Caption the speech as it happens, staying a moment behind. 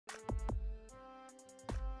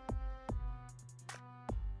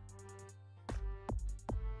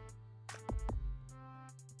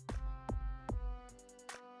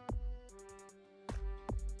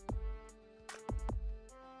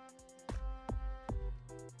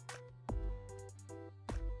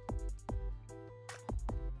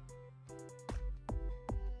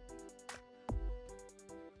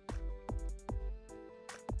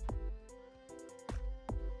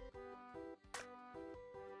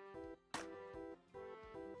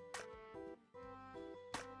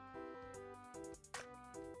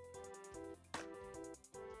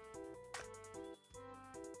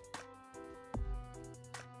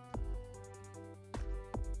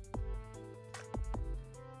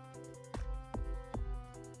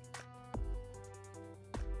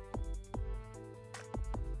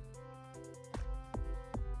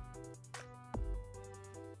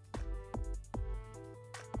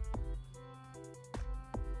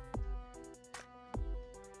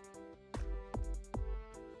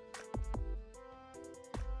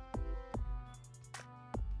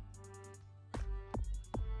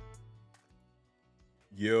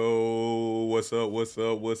Yo, what's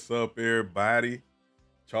up, everybody?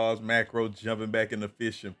 Charles Macro jumping back in the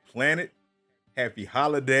fishing planet. Happy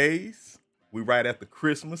holidays. We right after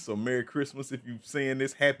Christmas, so Merry Christmas if you're seeing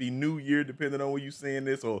this. Happy New Year, depending on when you're seeing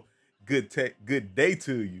this, or good day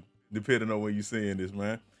to you, depending on when you're seeing this,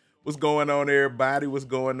 man. What's going on, everybody? What's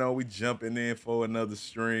going on? We jumping in for another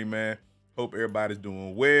stream, man. Hope everybody's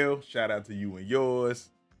doing well. Shout out to you and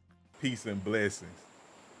yours. Peace and blessings.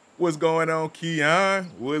 What's going on,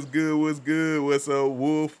 Keon? What's good? What's good? What's up,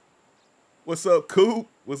 Wolf? What's up, Coop?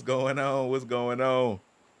 What's going on? What's going on?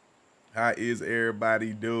 How is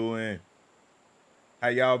everybody doing? How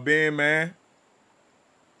y'all been, man?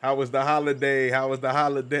 How was the holiday? How was the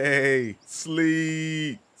holiday?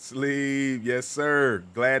 Sleep. Yes, sir.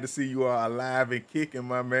 Glad to see you all alive and kicking,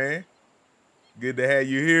 my man. Good to have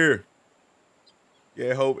you here.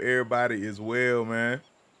 Yeah, hope everybody is well, man.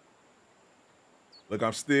 Look,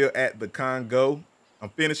 I'm still at the Congo. I'm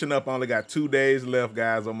finishing up. I only got 2 days left,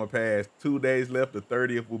 guys, on my pass. 2 days left. The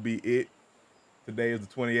 30th will be it. Today is the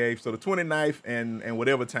 28th. So the 29th and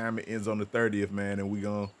whatever time it ends on the 30th, man. And we're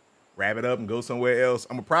going to wrap it up and go somewhere else.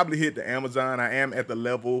 I'm going to probably hit the Amazon. I am at the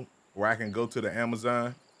level where I can go to the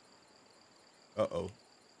Amazon. Uh-oh.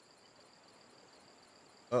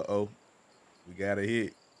 We got a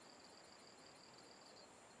hit.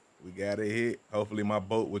 Hopefully my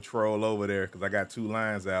boat will troll over there because I got 2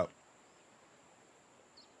 lines out.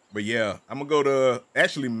 But yeah, I'm going to go to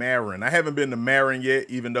actually Marin. I haven't been to Marin yet,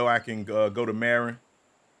 even though I can go to Marin.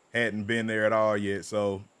 Hadn't been there at all yet.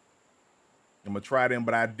 So I'm going to try them.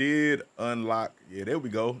 But I did unlock. Yeah, there we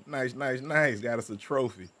go. Nice. Got us a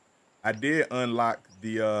trophy. I did unlock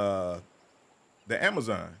the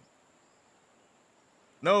Amazon.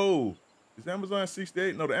 No. Is Amazon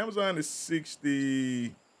 68? No, the Amazon is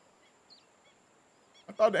 60.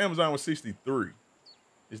 I thought the Amazon was 63.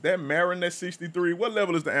 Is that Marin that's 63? What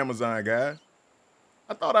level is the Amazon, guys?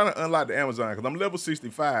 I thought I unlocked the Amazon because I'm level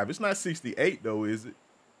 65. It's not 68, though, is it?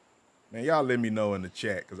 Man, y'all let me know in the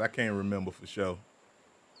chat because I can't remember for sure.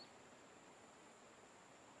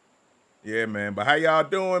 Yeah, man. But how y'all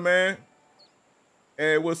doing, man?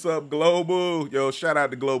 Hey, what's up, Global? Yo, shout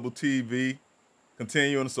out to Global TV.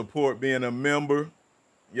 Continuing to support being a member.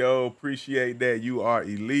 Yo, appreciate that. You are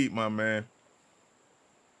elite, my man.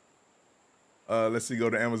 Let's see, go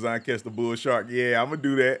to Amazon, catch the bull shark. Yeah, I'm going to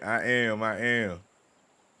do that. I am.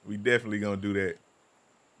 We definitely going to do that.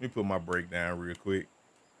 Let me put my breakdown real quick.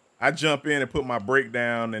 I jump in and put my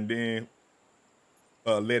breakdown and then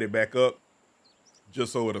let it back up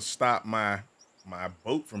just so it'll stop my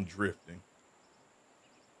boat from drifting.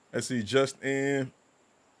 Let's see, just in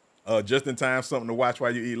time, something to watch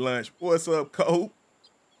while you eat lunch. What's up, Cope?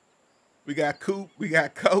 We got Coop. We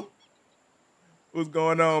got Cope. What's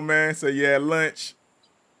going on, man? So, yeah, lunch.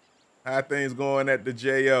 How things going at the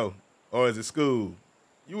JO? Or is it school?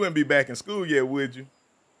 You wouldn't be back in school yet, would you?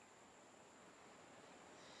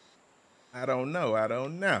 I don't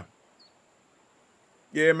know.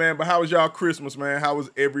 Yeah, man, but how was y'all Christmas, man? How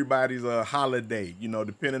was everybody's holiday? You know,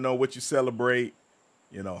 depending on what you celebrate.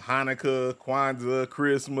 You know, Hanukkah, Kwanzaa,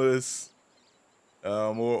 Christmas,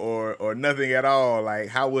 or nothing at all. Like,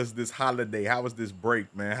 how was this holiday? How was this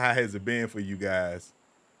break, man? How has it been for you guys?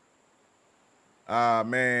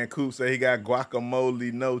 Man, Coop said he got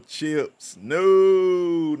guacamole, no chips.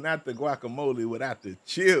 No, not the guacamole without the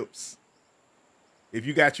chips. If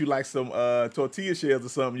you got you like some tortilla shells or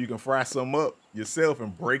something, you can fry some up yourself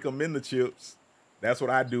and break them into chips. That's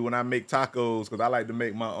what I do when I make tacos because I like to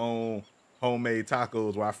make my own homemade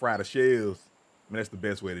tacos where I fry the shells. I mean, that's the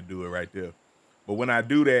best way to do it right there. But when I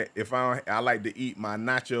do that, I like to eat my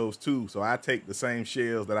nachos too. So I take the same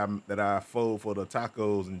shells that I fold for the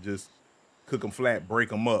tacos and just cook them flat, break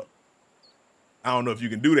them up. I don't know if you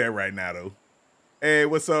can do that right now though. Hey,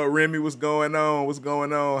 what's up, Remy? What's going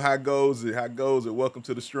on? How goes it? Welcome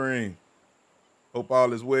to the stream. Hope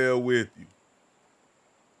all is well with you.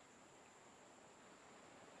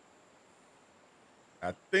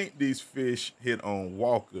 I think these fish hit on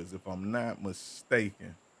walkers, if I'm not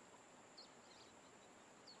mistaken.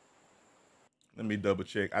 Let me double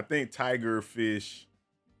check. I think tiger fish,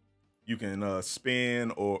 you can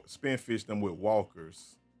spin fish them with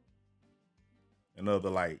walkers. Another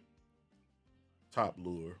like top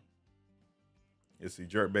lure. Let's see,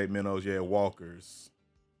 jerkbait minnows, yeah, walkers,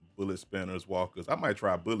 bullet spinners, walkers. I might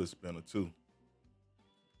try bullet spinner too.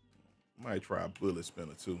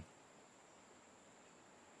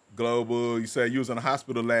 Global, you said you was in the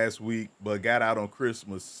hospital last week, but got out on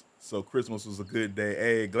Christmas. So Christmas was a good day.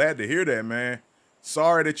 Hey, glad to hear that, man.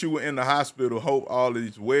 Sorry that you were in the hospital. Hope all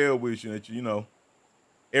is well with you, that you know,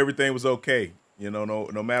 everything was okay. You know,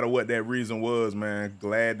 no matter what that reason was, man,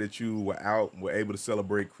 glad that you were out and were able to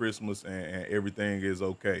celebrate Christmas and everything is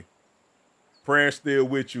okay. Prayer still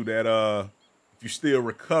with you that if you're still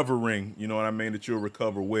recovering, you know what I mean, that you'll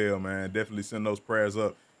recover well, man. Definitely send those prayers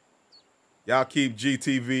up. Y'all keep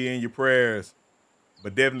GTV in your prayers,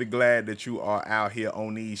 but definitely glad that you are out here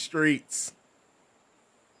on these streets.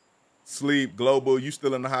 Sleep, Global, you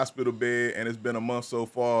still in the hospital bed and it's been a month so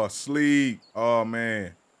far. Sleep, oh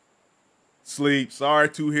man. Sleep, sorry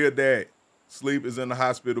to hear that. Sleep is in the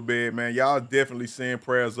hospital bed, man. Y'all definitely send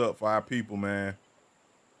prayers up for our people, man.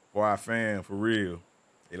 For our fam, for real.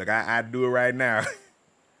 Hey, look, I do it right now.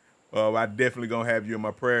 I definitely gonna have you in my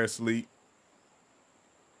prayers, Sleep.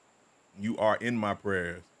 You are in my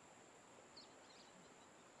prayers.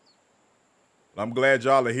 I'm glad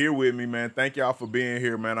y'all are here with me, man. Thank y'all for being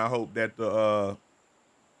here, man. I hope that the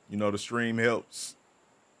the stream helps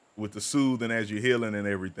with the soothing as you're healing and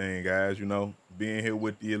everything, guys. You know, being here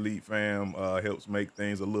with the Elite fam helps make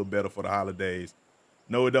things a little better for the holidays.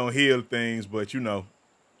 No, it don't heal things, but you know,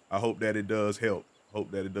 I hope that it does help.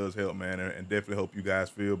 Hope that it does help, man, and definitely hope you guys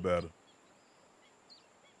feel better.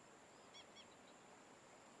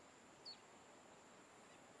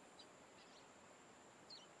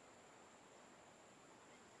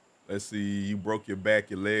 Let's see, you broke your back,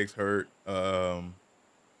 your legs hurt.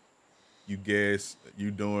 You guess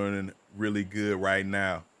you doing really good right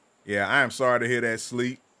now. Yeah, I am sorry to hear that,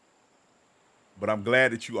 Sleep, but I'm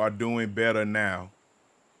glad that you are doing better now.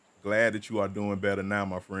 Glad that you are doing better now,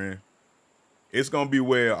 my friend. It's going to be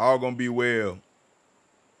well. All going to be well.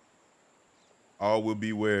 All will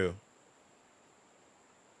be well.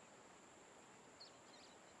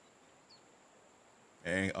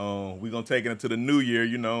 And we're going to take it into the new year,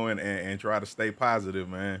 you know, and try to stay positive,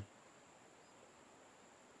 man.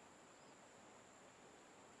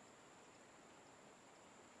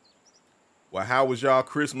 Well, how was y'all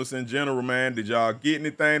Christmas in general, man? Did y'all get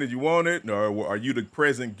anything that you wanted? Or are you the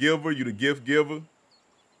present giver? You the gift giver?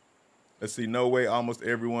 Let's see, no way, almost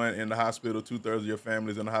everyone in the hospital, 2/3 of your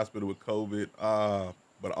family's in the hospital with COVID.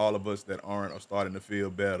 But all of us that aren't are starting to feel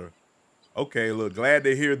better. Okay, look, glad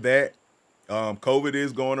to hear that. COVID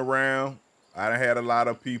is going around. I had a lot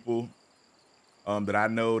of people that I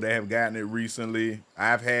know that have gotten it recently.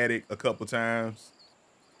 I've had it a couple times.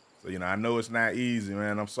 So, you know, I know it's not easy,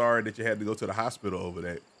 man. I'm sorry that you had to go to the hospital over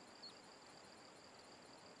that.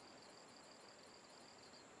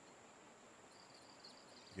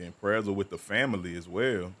 Again, prayers are with the family as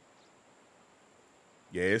well.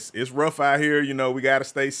 Yeah, it's rough out here. You know, we got to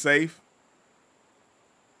stay safe.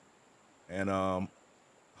 And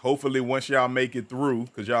hopefully once y'all make it through,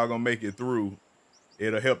 because y'all going to make it through,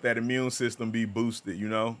 it'll help that immune system be boosted, you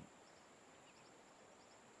know?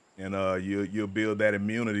 And you'll build that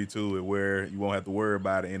immunity to it where you won't have to worry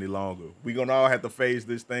about it any longer. We're going to all have to phase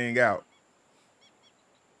this thing out.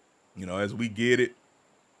 You know, as we get it.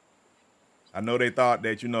 I know they thought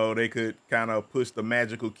that, you know, they could kind of push the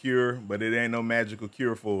magical cure, but it ain't no magical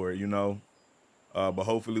cure for it, you know? But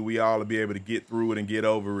hopefully we all will be able to get through it and get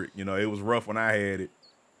over it. You know, it was rough when I had it.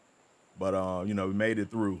 But, you know, we made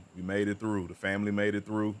it through. We made it through. The family made it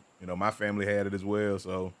through. You know, my family had it as well,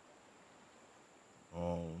 so...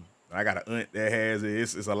 I got an aunt that has it.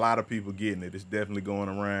 It's a lot of people getting it. It's definitely going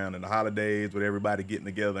around. And the holidays with everybody getting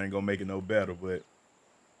together ain't going to make it no better. But,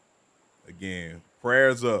 again,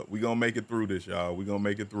 prayers up. We going to make it through this, y'all. We going to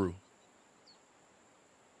make it through.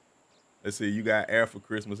 Let's see. You got air for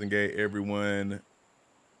Christmas and gave everyone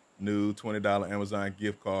new $20 Amazon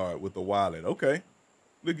gift card with a wallet. Okay.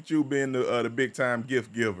 Look at you being the big-time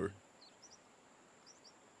gift giver.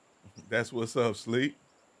 That's what's up, Sleep.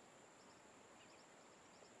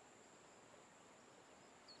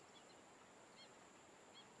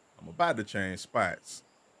 I'm about to change spots.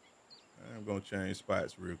 I'm going to change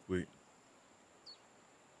spots real quick.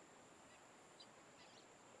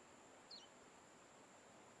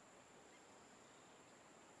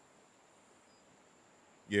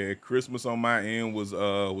 Yeah, Christmas on my end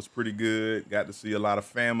was pretty good. Got to see a lot of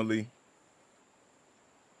family.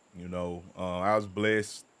 You know, I was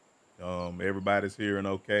blessed. Everybody's here and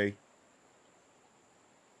okay.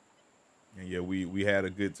 And yeah, we had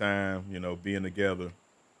a good time, you know, being together.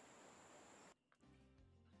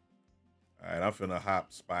 All right, I'm finna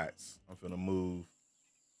hop spots. I'm finna move.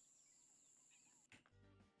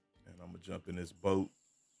 And I'm gonna jump in this boat.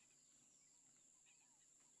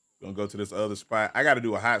 Gonna go to this other spot. I gotta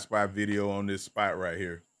do a hot spot video on this spot right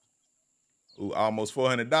here. Ooh, almost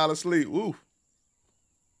 $400 Sleep. Ooh.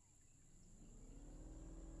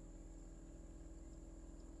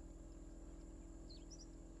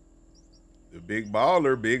 The big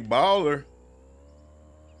baller, big baller.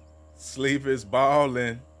 Sleep is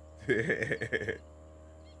balling.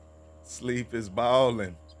 Sleep is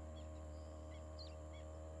balling.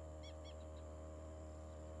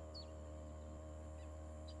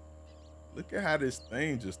 Look at how this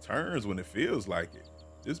thing just turns when it feels like it.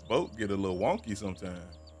 This boat get a little wonky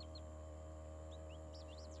sometimes.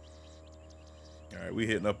 All right, we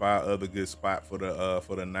hitting up our other good spot for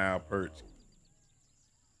the Nile perch.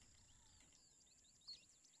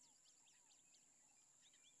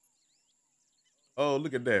 Oh,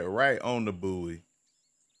 look at that, right on the buoy.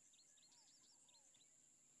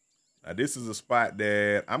 Now this is a spot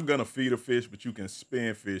that I'm gonna feed a fish, but you can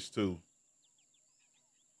spin fish too.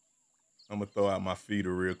 I'm gonna throw out my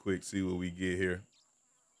feeder real quick, see what we get here.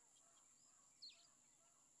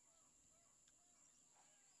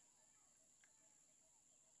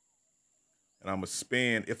 And I'm gonna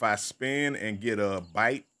spin. If I spin and get a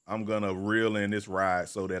bite, I'm gonna reel in this ride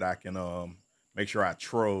so that I can make sure I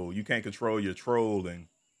troll. You can't control your trolling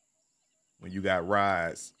when you got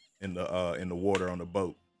rides in the water on the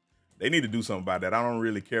boat. They need to do something about that. I don't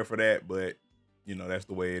really care for that, but you know, that's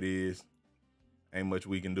the way it is. Ain't much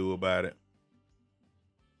we can do about it.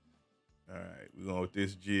 All right, we're going with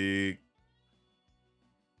this jig.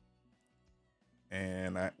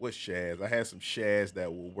 And what shads? I had some shads that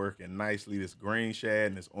were working nicely. This green shad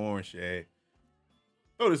and this orange shad.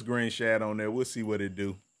 Throw this green shad on there. We'll see what it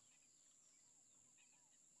do.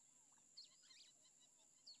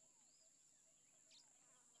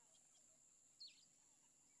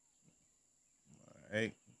 All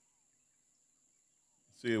right.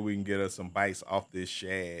 See if we can get us some bites off this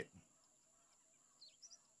shad.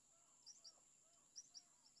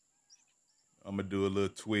 I'm gonna do a little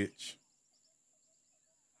twitch.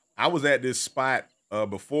 I was at this spot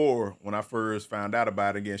before when I first found out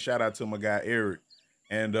about it. Again, shout out to my guy Eric.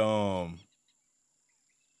 And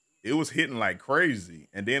it was hitting like crazy.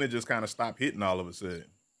 And then it just kind of stopped hitting all of a sudden.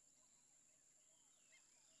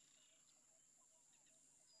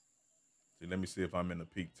 See, let me see if I'm in the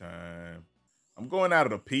peak time. I'm going out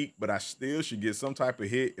of the peak, but I still should get some type of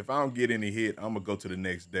hit. If I don't get any hit, I'm gonna go to the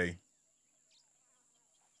next day.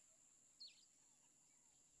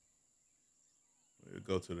 We'll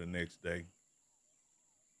go to the next day.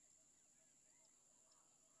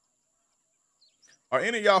 Are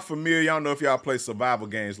any of y'all familiar? Y'all know if y'all play survival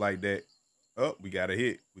games like that. Oh, we got a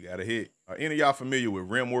hit. We got a hit. Are any of y'all familiar with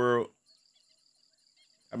RimWorld?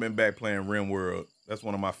 I've been back playing RimWorld. That's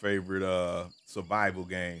one of my favorite survival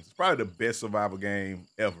games. It's probably the best survival game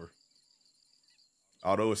ever.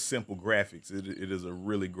 Although it's simple graphics, it is a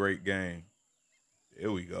really great game.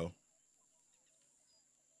 There we go.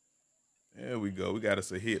 There we go. We got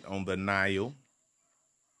us a hit on the Nile.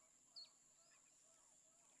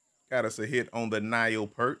 Got us a hit on the Nile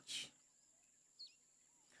perch.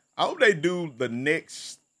 I hope they do the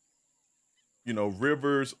next, you know,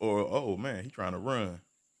 rivers or, oh man, he's trying to run.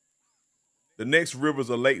 The next rivers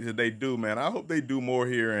or lakes that they do, man, I hope they do more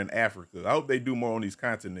here in Africa. I hope they do more on these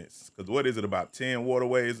continents. Because what is it, about 10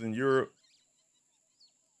 waterways in Europe?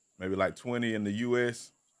 Maybe like 20 in the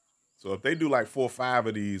US. So if they do like 4 or 5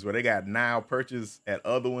 of these where they got Nile perches at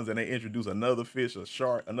other ones and they introduce another fish, a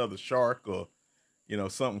shark, another shark, or, you know,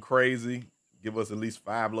 something crazy, give us at least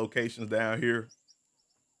 5 locations down here.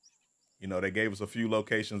 You know, they gave us a few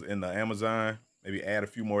locations in the Amazon. Maybe add a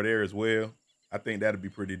few more there as well. I think that'd be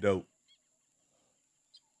pretty dope.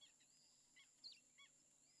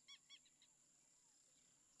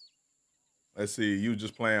 Let's see, you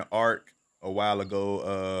just playing Ark a while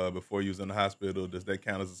ago before you was in the hospital. Does that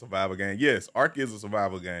count as a survival game? Yes, Ark is a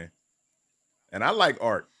survival game. And I like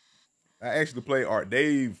Ark. I actually play Ark.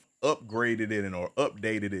 They've upgraded it or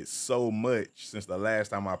updated it so much since the last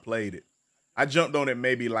time I played it. I jumped on it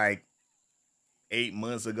maybe like 8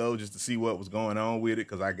 months ago just to see what was going on with it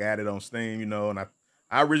because I got it on Steam, you know, and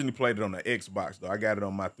I originally played it on the Xbox, though. I got it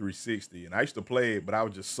on my 360, and I used to play it, but I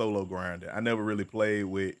was just solo grinding. I never really played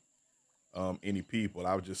with any people.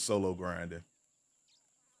 I was just solo grinding.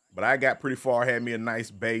 But I got pretty far, had me a nice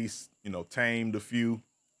base, you know, tamed a few.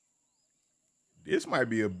 This might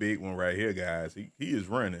be a big one right here, guys. He is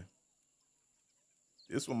running.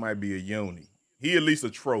 This one might be a Yoni. He at least a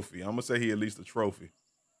trophy. I'm going to say he at least a trophy.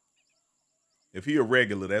 If he a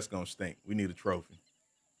regular, that's going to stink. We need a trophy.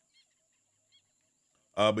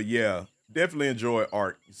 But yeah, definitely enjoy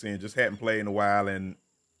Ark. You see, just hadn't played in a while and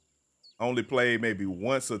only played maybe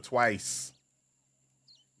once or twice.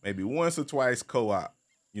 Maybe once or twice co-op,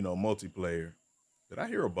 you know, multiplayer. Did I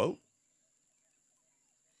hear a boat?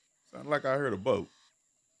 Sounded like I heard a boat.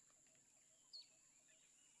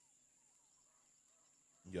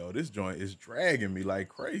 Yo, this joint is dragging me like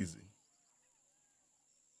crazy.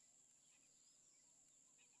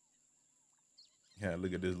 Yeah,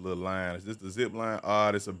 look at this little line. Is this the zip line?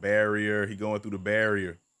 Oh, this a barrier. He going through the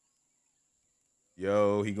barrier.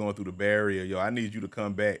 Yo, he going through the barrier. Yo, I need you to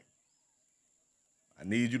come back. I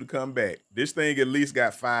need you to come back. This thing at least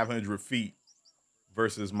got 500 feet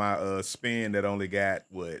versus my spin that only got,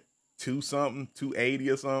 what, 280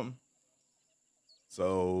 or something?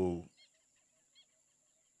 So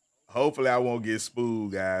hopefully I won't get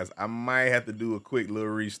spooled, guys. I might have to do a quick little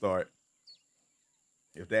restart.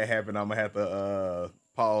 If that happened, I'm going to have to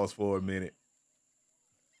pause for a minute.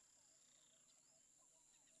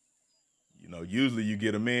 You know, usually you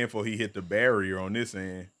get him in before he hit the barrier on this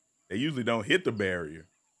end. They usually don't hit the barrier.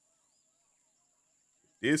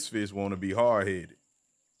 This fish want to be hard-headed.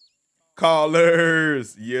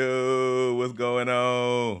 Callers, yo, what's going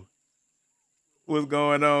on? What's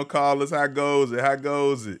going on, callers? How goes it? How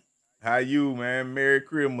goes it? How you, man? Merry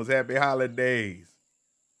Christmas, happy holidays.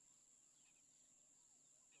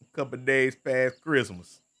 A couple days past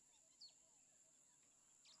Christmas.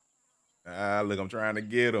 Look, I'm trying to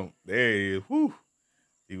get him. There he is. Whew.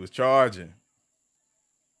 He was charging.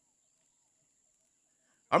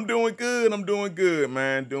 I'm doing good. I'm doing good,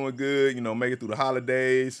 man. Doing good. You know, make it through the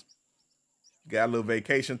holidays. Got a little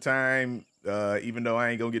vacation time. Even though I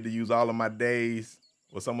ain't gonna get to use all of my days.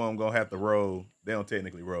 Well, some of them gonna have to roll. They don't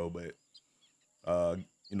technically roll, but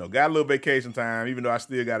you know, got a little vacation time, even though I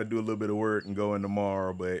still got to do a little bit of work and go in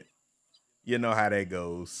tomorrow, but you know how that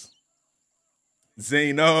goes.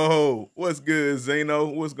 Zeno, what's good, Zeno?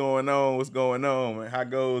 What's going on? What's going on, man? How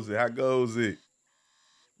goes it? How goes it?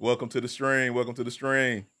 Welcome to the stream. Welcome to the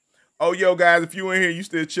stream. Oh, yo, guys, if you in here, you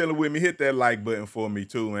still chilling with me, hit that like button for me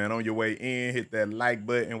too, man. On your way in, hit that like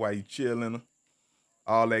button while you chilling.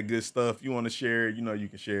 All that good stuff. You want to share it, you know you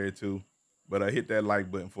can share it too. But hit that like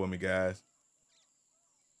button for me, guys.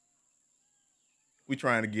 We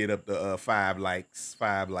trying to get up to 5 likes.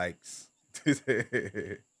 5 likes.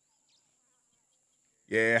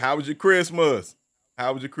 Yeah, how was your Christmas?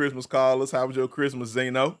 How was your Christmas, callers? How was your Christmas,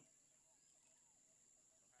 Zeno?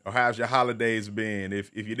 Or how's your holidays been?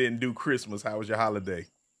 If you didn't do Christmas, how was your holiday?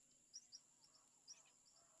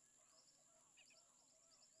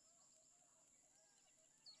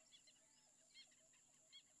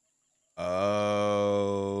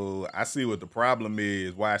 Oh, I see what the problem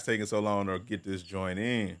is. Why it's taking so long to get this joint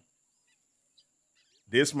in.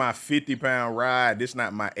 This my 50-pound ride. This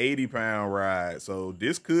not my 80-pound ride. So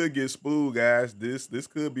this could get spooled, guys. This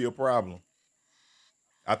could be a problem.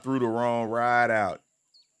 I threw the wrong ride out.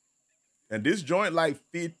 And this joint like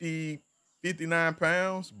 50, 59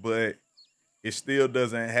 pounds, but it still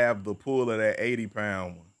doesn't have the pull of that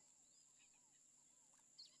 80-pound one.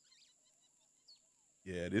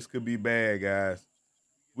 Yeah, this could be bad, guys.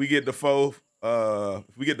 We get the if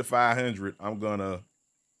we get to 500, I'm gonna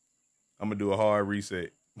do a hard reset.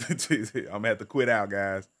 I'm gonna have to quit out,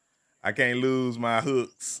 guys. I can't lose my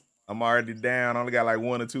hooks. I'm already down. I only got like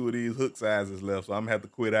 1 or 2 of these hook sizes left, so I'm gonna have to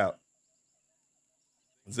quit out.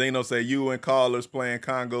 Zeno say you and callers playing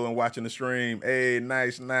Congo and watching the stream. Hey,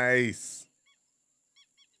 nice, nice.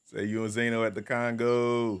 Say you and Zeno at the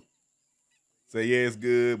Congo. Say, yeah, it's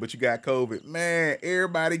good, but you got COVID. Man,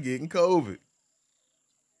 everybody getting COVID.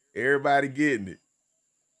 Everybody getting it.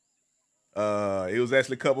 It was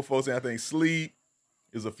actually a couple folks in, I think, sleep.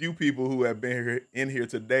 There's a few people who have been in here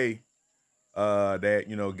today that,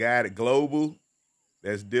 you know, got it global,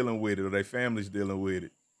 that's dealing with it, or their family's dealing with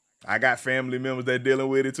it. I got family members that dealing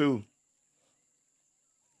with it too.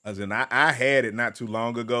 As in, I had it not too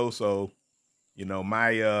long ago, so, you know,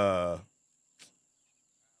 my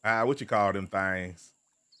what you call them things?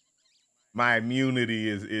 My immunity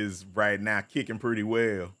is right now kicking pretty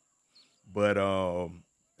well. But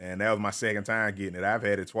and that was my second time getting it. I've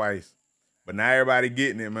had it twice. But now everybody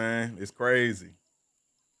getting it, man. It's crazy.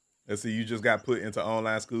 Let's see, you just got put into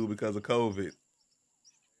online school because of COVID.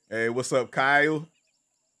 Hey, what's up, Kyle?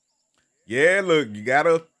 Yeah, look, you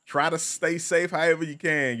gotta try to stay safe however you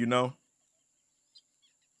can, you know.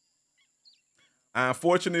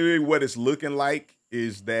 Unfortunately, what it's looking like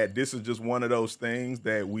is that this is just one of those things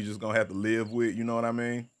that we just gonna have to live with, you know what I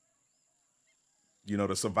mean? You know,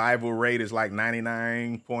 the survival rate is like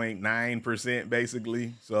 99.9%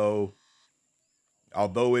 basically. So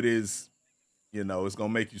although it is, you know, it's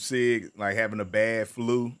gonna make you sick, like having a bad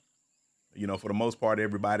flu, you know, for the most part,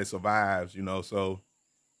 everybody survives, you know. So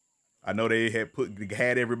I know they had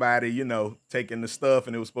everybody, you know, taking the stuff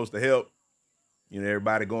and it was supposed to help, you know,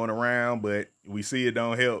 everybody going around, but we see it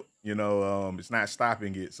don't help, you know, it's not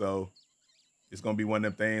stopping it. So it's going to be one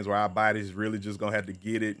of them things where our body's really just going to have to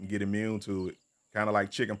get it and get immune to it. Kind of like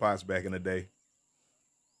chicken pox back in the day.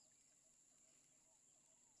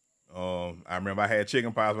 I remember I had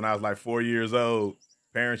chicken pox when I was like 4 years old.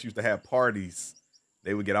 Parents used to have parties.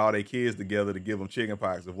 They would get all their kids together to give them chicken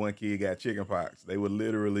pox. If one kid got chicken pox, they would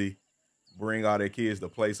literally bring all their kids to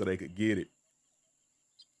play so they could get it.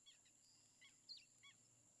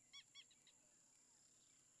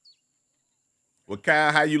 Well,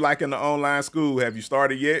 Kyle, how you liking the online school? Have you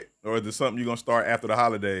started yet? Or is this something you're going to start after the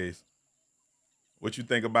holidays? What you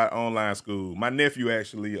think about online school? My nephew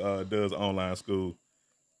actually does online school.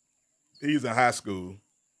 He's in high school.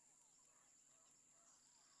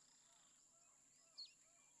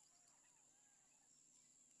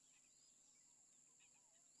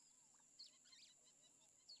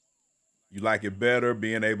 You like it better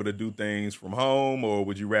being able to do things from home, or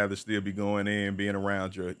would you rather still be going in, being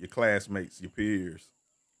around your classmates, your peers?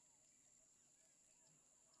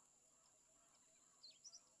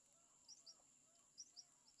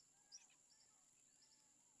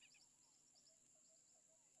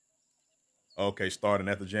 Okay, starting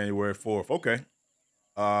after January 4th. Okay.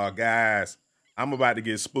 Guys, I'm about to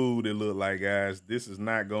get spooled, it look like, guys. This is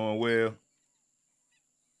not going well.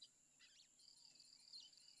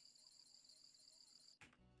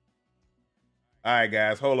 All right,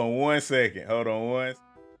 guys, hold on one second. Hold on one.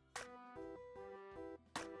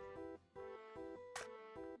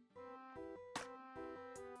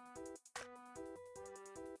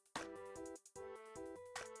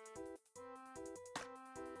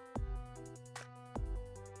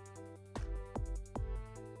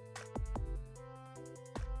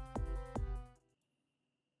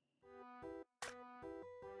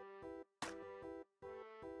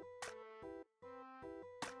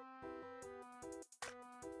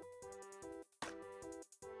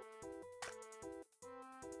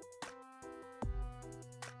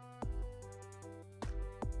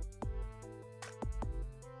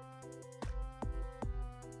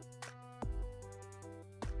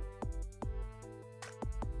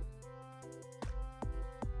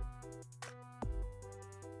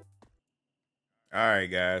 All right,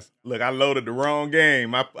 guys. Look, I loaded the wrong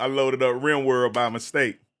game. I loaded up RimWorld by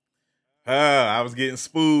mistake. I was getting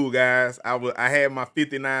spooled, guys. I had my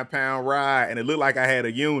 59-pound ride, and it looked like I had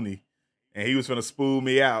a uni, and he was gonna spool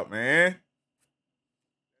me out, man.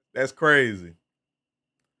 That's crazy.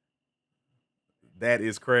 That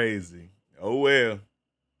is crazy. Oh well.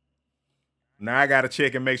 Now I gotta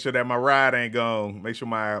check and make sure that my ride ain't gone. Make sure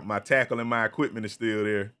my tackle and my equipment is still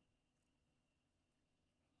there.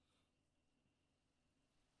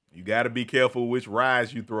 You gotta be careful which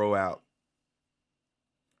rides you throw out.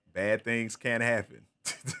 Bad things can happen.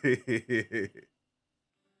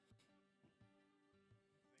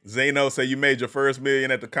 Zeno say you made your first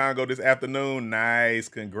million at the Congo this afternoon. Nice.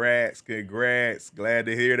 Congrats. Congrats. Glad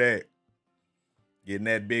to hear that. Getting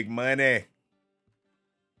that big money.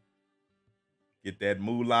 Get that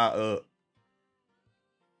moolah up.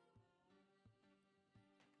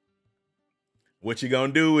 What you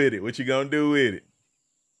gonna do with it? What you gonna do with it?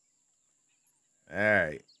 All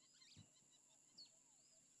right.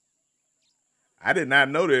 I did not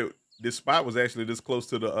know that this spot was actually this close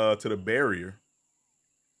to the barrier.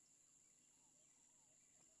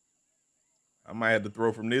 I might have to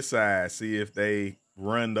throw from this side, see if they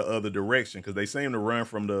run the other direction, because they seem to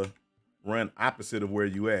run opposite of where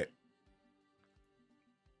you at.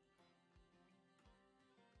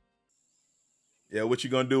 Yeah, what you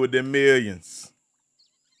gonna do with them millions?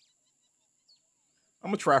 I'm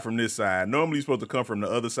gonna try from this side. Normally you're supposed to come from the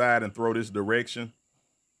other side and throw this direction.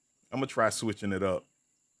 I'm gonna try switching it up.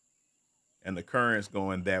 And the current's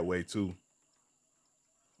going that way too.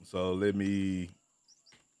 So let me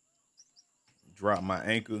drop my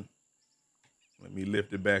anchor. Let me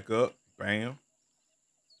lift it back up. Bam.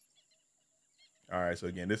 All right, so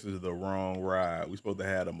again, this is the wrong ride. We're supposed to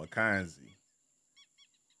have a Mackenzie.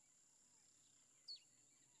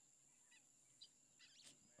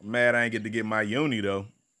 I'm mad I ain't get to get my uni though.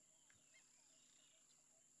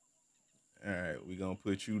 All right, we're gonna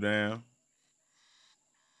put you down.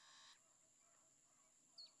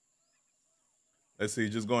 Let's see,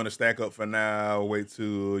 just going to stack up for now. Wait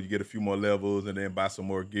till you get a few more levels and then buy some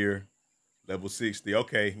more gear. Level 60.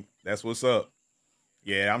 Okay, that's what's up.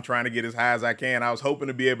 Yeah, I'm trying to get as high as I can. I was hoping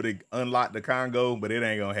to be able to unlock the Congo, but it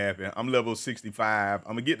ain't gonna happen. I'm level 65.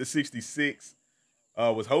 I'm gonna get to 66.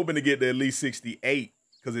 Was hoping to get to at least 68.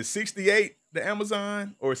 Because it's 68 the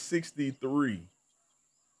Amazon or 63?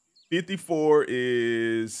 54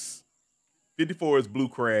 is Blue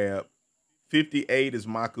Crab. 58 is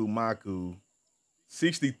Maku Maku.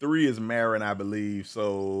 63 is Marin, I believe.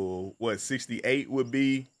 So what, 68 would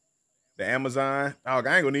be the Amazon? Oh,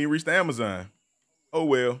 I ain't gonna even reach the Amazon. Oh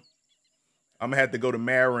well. I'm gonna have to go to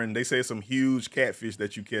Marin. They say some huge catfish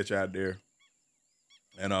that you catch out there.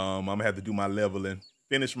 And I'm gonna have to do my leveling,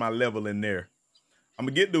 finish my leveling there. I'm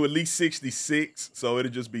gonna get to at least 66, so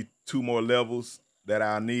it'll just be 2 more levels that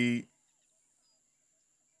I'll need.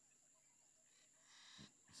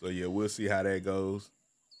 So yeah, we'll see how that goes.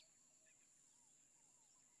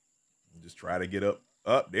 Just try to get up.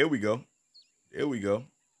 Up, there we go. There we go.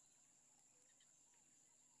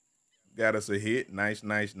 Got us a hit. Nice,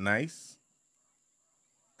 nice, nice.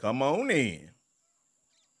 Come on in.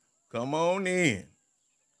 Come on in.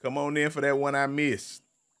 Come on in for that one I missed.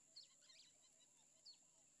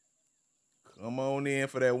 Come on in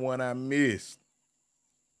for that one I missed.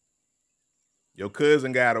 Your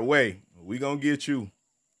cousin got away. We gonna get you.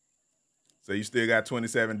 So you still got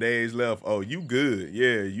 27 days left. Oh, you good.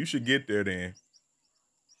 Yeah, you should get there then.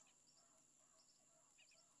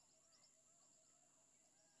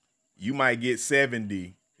 You might get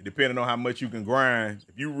 70, depending on how much you can grind.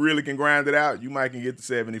 If you really can grind it out, you might can get to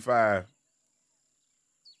 75.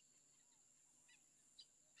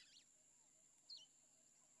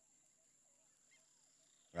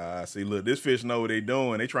 See, look, this fish know what they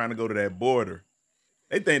doing. They trying to go to that border.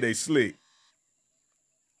 They think they slick.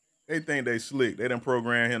 They think they slick. They done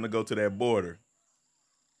programmed him to go to that border.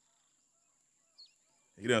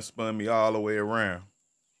 He done spun me all the way around.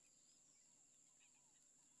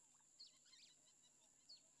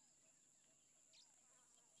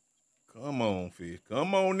 Come on, fish.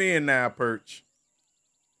 Come on in now, perch.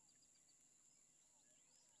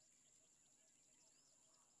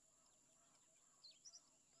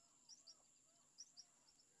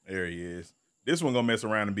 There he is. This one gonna mess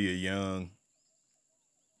around and be a young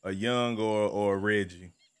or a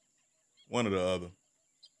Reggie. One or the other.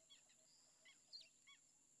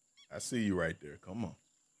 I see you right there. Come on.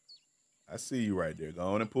 I see you right there. Go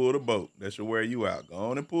on and pull the boat. That should wear you out. Go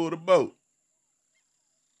on and pull the boat.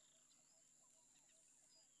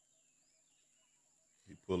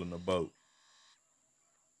 He pulling the boat.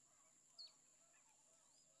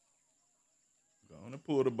 Go on and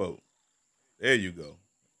pull the boat. There you go.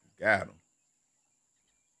 Got him.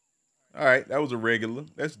 All right, that was a regular.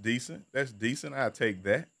 That's decent. That's decent. I'll take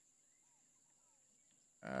that.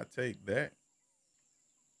 I'll take that.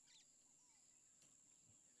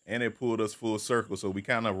 And it pulled us full circle, so we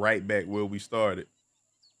kind of right back where we started.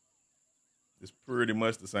 It's pretty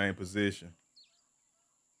much the same position.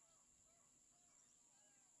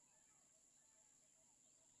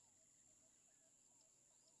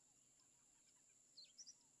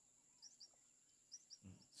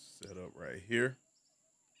 Set up right here.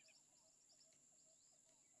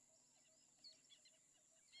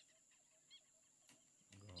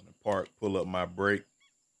 Go on the park, pull up my brake.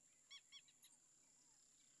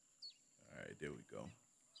 All right, there we go.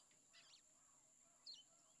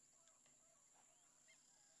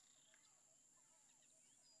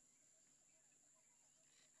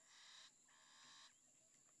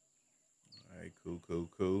 All right, cool, cool,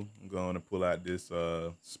 cool. I'm going to pull out this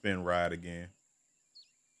spin ride again.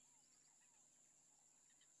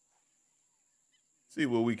 See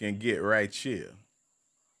what we can get right here.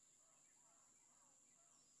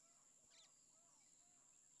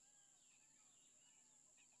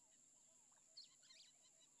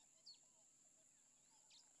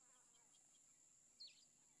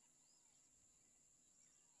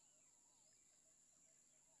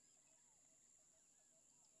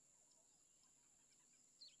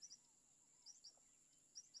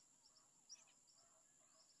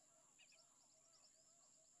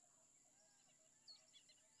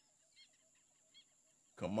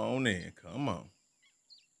 Come on in. Come on.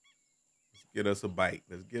 Let's get us a bite.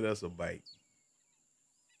 Let's get us a bite.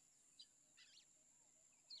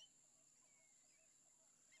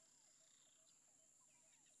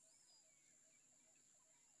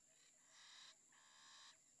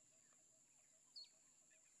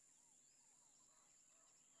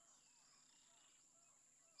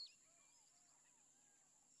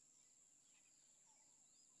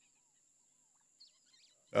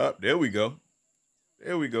 Up, there we go.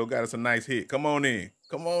 There we go. Got us a nice hit. Come on in.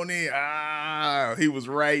 Come on in. Ah, he was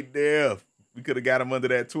right there. We could have got him under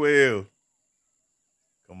that 12.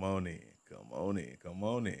 Come on in. Come on in. Come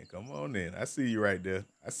on in. Come on in. I see you right there.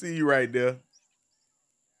 I see you right there.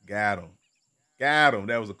 Got him. Got him.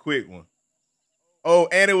 That was a quick one. Oh,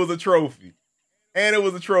 and it was a trophy. And it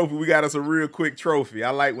was a trophy. We got us a real quick trophy. I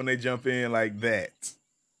like when they jump in like that.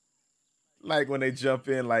 Like when they jump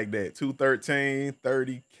in like that. 213,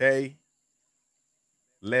 30K.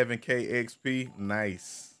 11K XP.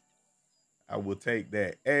 Nice. I will take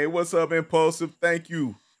that. Hey, what's up, Impulsive? Thank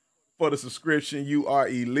you for the subscription. You are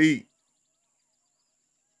elite.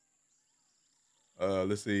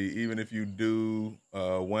 Let's see. Even if you do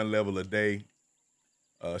one level a day,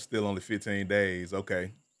 still only 15 days.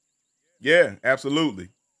 Okay. Yeah, absolutely.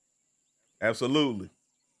 Absolutely.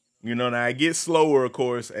 You know, now it gets slower, of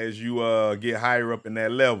course, as you get higher up in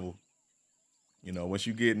that level. You know, once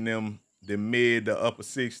you get in them the mid to upper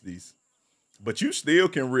 60s. But you still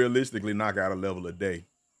can realistically knock out a level a day.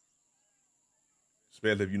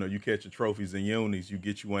 Especially if you know you catch your trophies and unis, you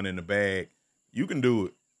get you one in the bag. You can do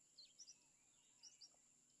it.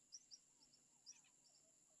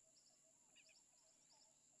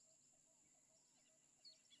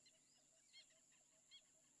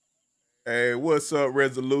 Hey, what's up,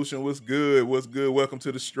 Resolution? What's good? What's good? Welcome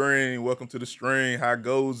to the stream. Welcome to the stream. How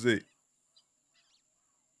goes it?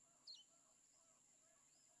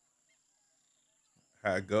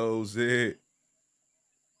 How goes it?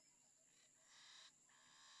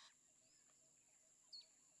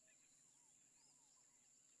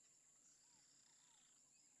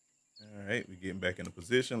 All right, we're getting back in the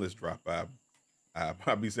position. Let's drop our, I'll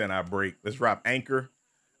probably saying our break. Let's drop anchor.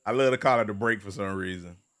 I love to call it the break for some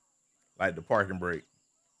reason, like the parking brake.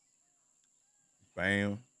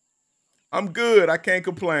 Bam. I'm good. I can't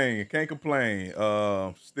complain. Can't complain.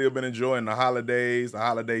 Still been enjoying the holidays, the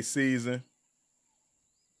holiday season.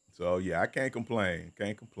 So yeah, I can't complain.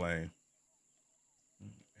 Can't complain.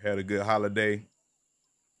 Had a good holiday,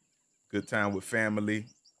 good time with family,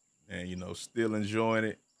 and you know, still enjoying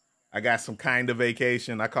it. I got some kind of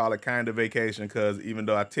vacation. I call it kind of vacation because even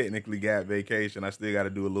though I technically got vacation, I still got to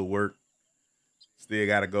do a little work. Still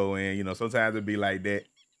got to go in. You know, sometimes it be like that,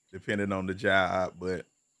 depending on the job. But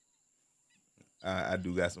I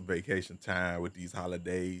do got some vacation time with these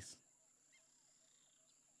holidays.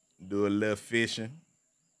 Do a little fishing.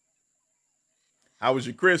 How was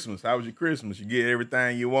your Christmas? How was your Christmas? You get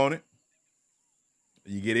everything you wanted?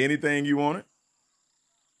 You get anything you wanted?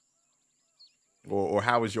 Or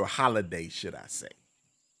how was your holiday, should I say?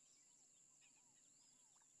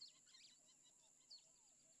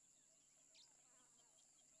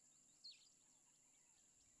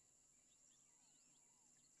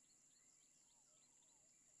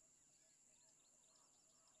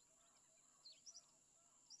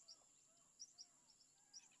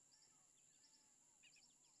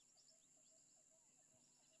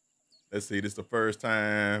 Let's see, this is the first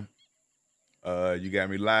time you got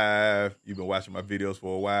me live. You've been watching my videos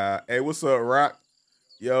for a while. Hey, what's up, Rock?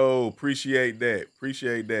 Yo, appreciate that.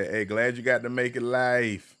 Appreciate that. Hey, glad you got to make it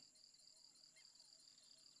live.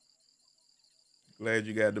 Glad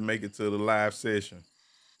you got to make it to the live session.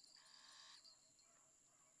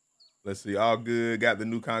 Let's see, all good. Got the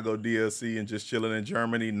new Congo DLC and just chilling in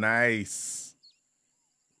Germany. Nice.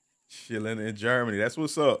 Chilling in Germany. That's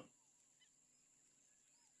what's up.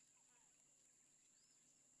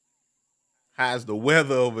 How's the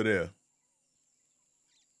weather over there?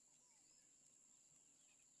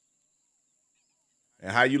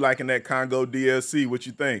 And how you liking that Congo DLC? What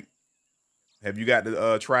you think? Have you got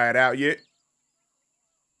to try it out yet?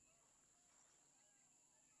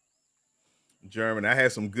 Germany. I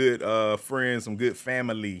had some good friends, some good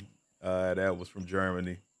family that was from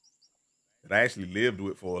Germany that I actually lived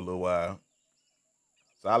with for a little while.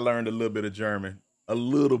 So I learned a little bit of German, a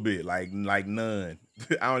little bit, like none.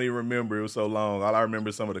 I don't even remember. It was so long. All I remember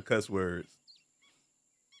is some of the cuss words,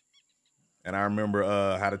 and I remember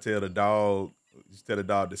how to tell the dog, just tell the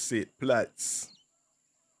dog to sit, Platz.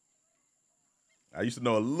 I used to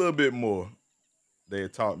know a little bit more. They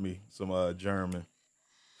had taught me some German.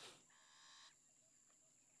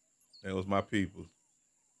 That was my people.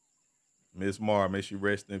 Miss Mar, may she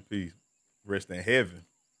rest in peace, rest in heaven.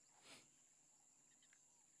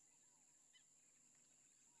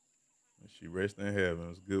 May she rest in heaven. It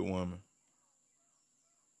was a good woman.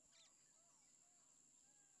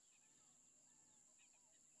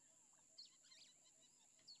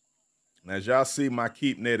 Now, as y'all see, my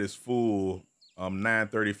keep net is full.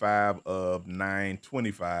 935 of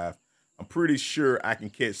 925. I'm pretty sure I can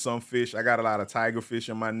catch some fish. I got a lot of tiger fish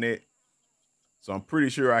in my net. So I'm pretty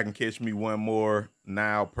sure I can catch me one more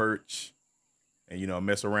Nile perch and, you know,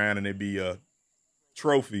 mess around and it be a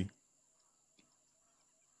trophy.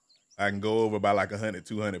 I can go over by like 100,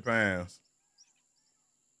 200 pounds.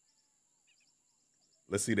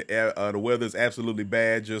 Let's see, the weather's absolutely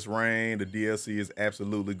bad, just rain. The DLC is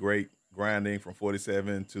absolutely great, grinding from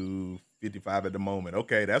 47 to 55 at the moment.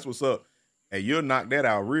 Okay, that's what's up. Hey, you'll knock that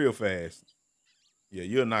out real fast. Yeah,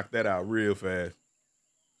 you'll knock that out real fast.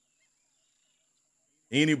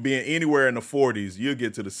 Being anywhere in the 40s, you'll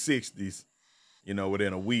get to the 60s, you know,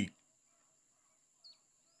 within a week.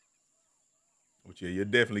 Which yeah, you'll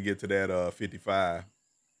definitely get to that 55.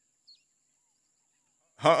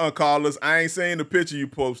 Callers. I ain't seen the picture you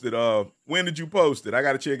posted. When did you post it? I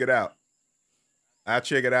gotta check it out. I'll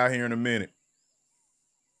check it out here in a minute.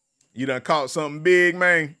 You done caught something big,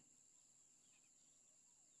 man.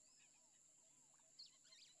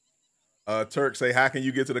 Turk say, how can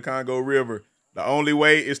you get to the Congo River? The only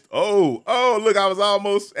way is, look, I was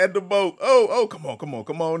almost at the boat. Come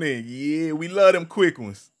on in. Yeah, we love them quick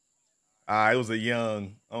ones. It was a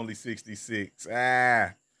young, only 66.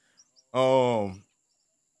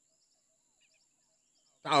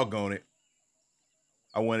 Doggone it.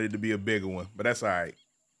 I wanted it to be a bigger one, but that's all right.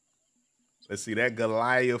 Let's see, that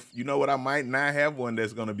Goliath. You know what? I might not have one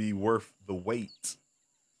that's going to be worth the weight.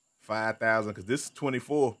 5,000, because this is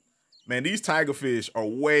 24. Man, these tigerfish are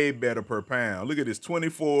way better per pound. Look at this,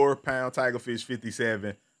 24-pound tigerfish,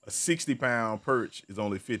 57. A 60-pound perch is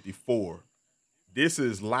only 54. This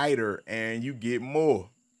is lighter, and you get more.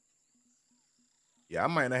 Yeah, I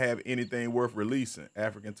might not have anything worth releasing.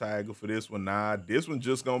 African tiger for this one. Nah, this one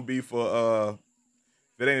just going to be for,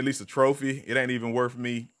 if it ain't at least a trophy, it ain't even worth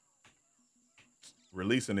me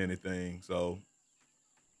releasing anything. So,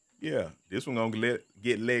 yeah, this one going to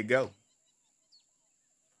get let go.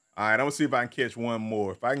 All right, I'm going to see if I can catch one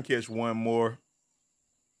more. If I can catch one more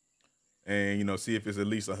and, you know, see if it's at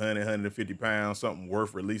least 100, 150 pounds, something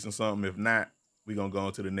worth releasing something. If not, we're going to go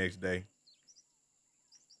on to the next day.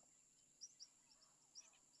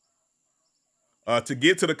 To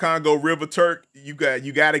get to the Congo River, Turk, you got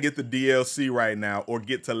to get the DLC right now or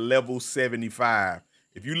get to level 75.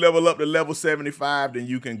 If you level up to level 75, then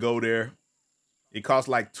you can go there. It costs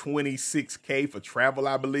like 26K for travel,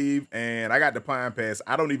 I believe. And I got the Pine Pass.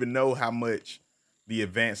 I don't even know how much the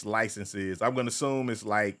advanced license is. I'm going to assume it's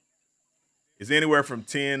anywhere from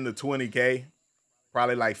 10 to 20K.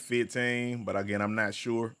 Probably like 15, but again, I'm not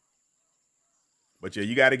sure. But yeah,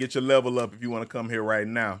 you got to get your level up if you want to come here right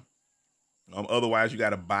now. Otherwise, you got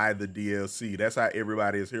to buy the DLC. That's how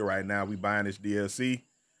everybody is here right now. We buying this DLC.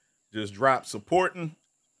 Just drop supporting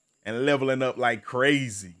and leveling up like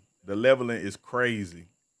crazy. The leveling is crazy.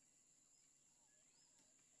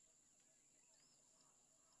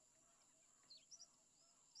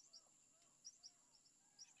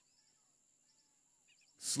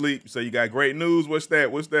 Sleep. So you got great news. What's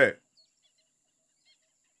that? What's that?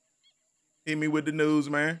 Hit me with the news,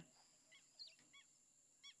 man.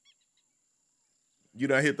 You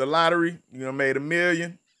done hit the lottery. You done made $1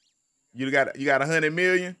 million. You got 100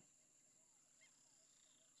 million.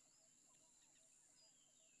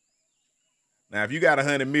 Now, if you got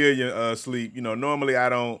 100 million, Sleep, you know, normally I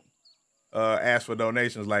don't ask for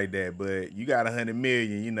donations like that, but you got 100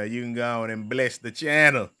 million, you know, you can go on and bless the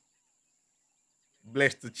channel.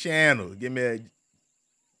 Bless the channel. Give me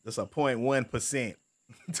just a 0.1%.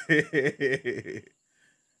 If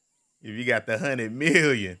you got the 100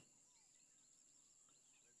 million.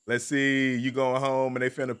 Let's see, you going home and they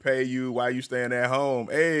finna pay you while you staying at home.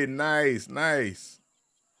 Hey, nice, nice.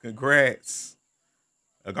 Congrats.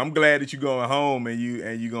 Look, I'm glad that you're going home and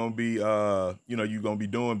you gonna be you know, you're gonna be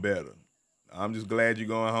doing better. I'm just glad you're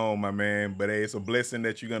going home, my man. But hey, it's a blessing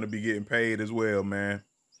that you're gonna be getting paid as well, man.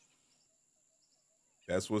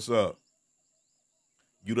 That's what's up.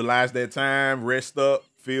 Utilize that time, rest up,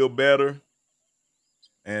 feel better,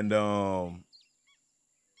 and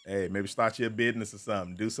hey, maybe start your business or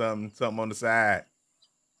something. Do something on the side.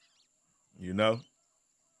 You know?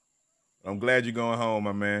 I'm glad you're going home,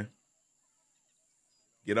 my man.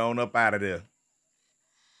 Get on up out of there.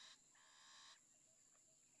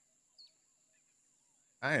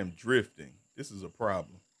 I am drifting. This is a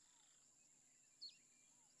problem.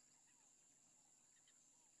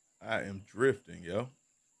 I am drifting, yo.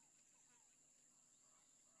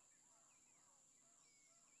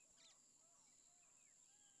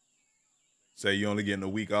 Say you only getting a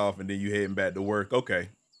week off and then you heading back to work. Okay.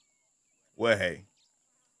 Well, hey.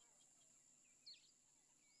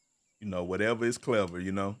 You know, whatever is clever,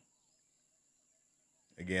 you know.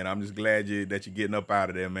 Again, I'm just glad that you're getting up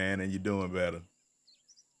out of there, man, and you're doing better.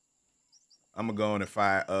 I'm going to go on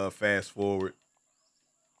and fast forward.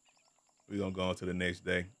 We're going to go on to the next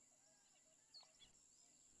day.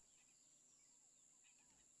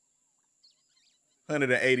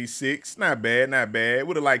 $186. Not bad, not bad.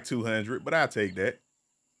 Would have liked 200, but I'll take that.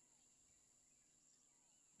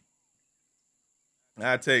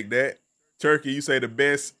 I'll take that. Turkey, you say the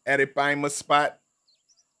best Arepaima spot?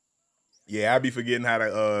 Yeah, I be forgetting how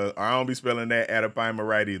to, I don't be spelling that Arepaima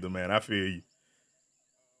right either, man. I feel you.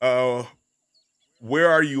 Where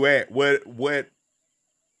are you at? What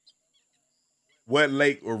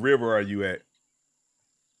lake or river are you at?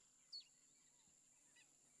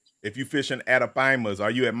 If you fishing Arepaimas,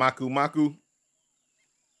 are you at Maku Maku?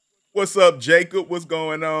 What's up, Jacob? What's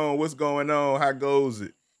going on? What's going on? How goes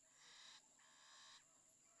it?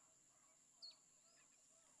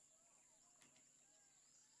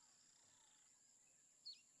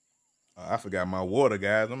 I forgot my water,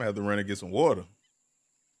 guys. I'm gonna have to run and get some water.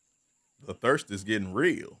 The thirst is getting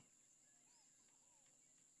real.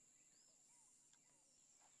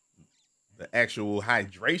 The actual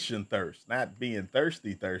hydration thirst, not being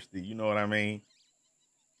thirsty. You know what I mean?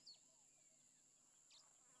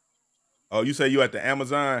 Oh, you say you at the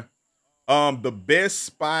Amazon? The best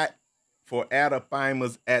spot for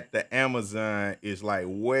Adaphimas at the Amazon is like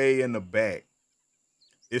way in the back.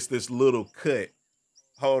 It's this little cut.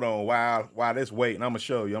 Hold on, while that's waiting, I'm gonna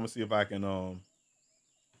show you. I'm gonna see if I can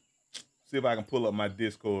pull up my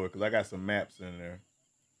Discord because I got some maps in there,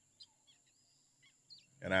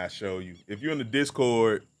 and I'll show you. If you're in the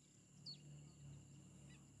Discord,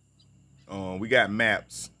 we got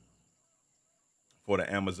maps for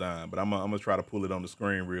the Amazon, but I'm gonna try to pull it on the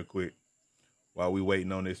screen real quick while we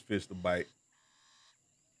waiting on this fish to bite.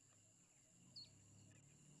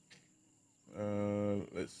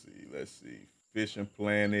 Let's see. Fishing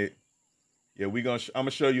Planet. Yeah, I'm gonna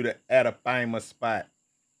show you the Adafima spot.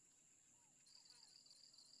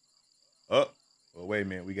 Oh, well, wait a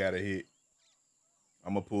minute, we got a hit.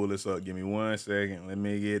 I'm gonna pull this up. Give me 1 second. Let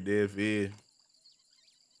me get this fish.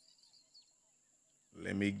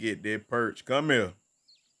 Let me get that perch. Come here.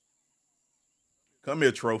 Come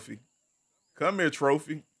here, trophy. Come here,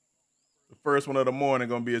 trophy. The first one of the morning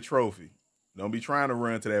gonna be a trophy. Don't be trying to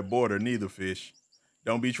run to that border, neither, fish.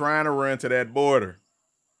 Don't be trying to run to that border.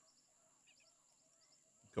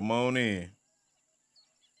 Come on in.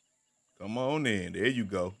 Come on in. There you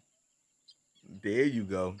go. There you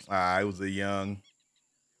go. It was a young.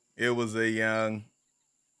 It was a young.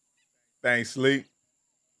 Thanks, Sleep.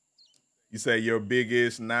 You say your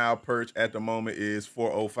biggest now perch at the moment is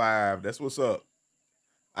 405. That's what's up.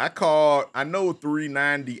 I know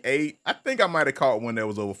 398. I think I might have caught one that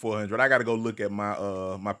was over 400. I got to go look at my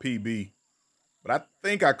my PB. But I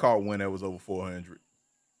think I caught one that was over 400.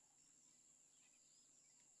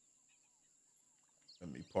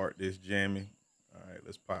 Let me park this jammy. All right,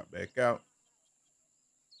 let's pop back out.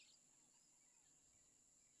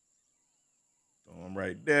 Throw them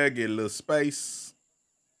right there. Get a little space.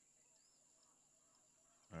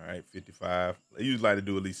 All right, 55. I usually like to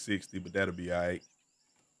do at least 60, but that'll be all right.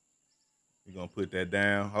 We're gonna put that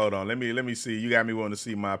down. Hold on. Let me see. You got me wanting to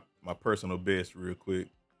see my personal best real quick.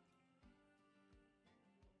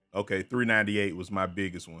 Okay, 398 was my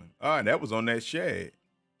biggest one. All right, that was on that shad.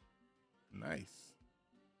 Nice.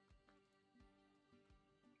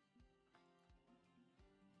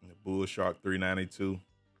 The bull shark 392.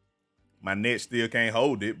 My net still can't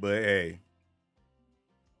hold it, but hey.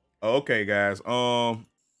 Okay, guys. I'm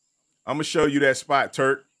gonna show you that spot,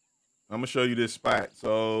 Turk. I'm gonna show you this spot.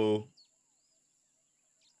 So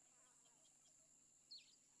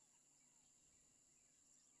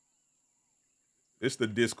it's the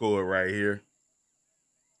Discord right here.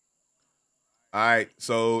 All right.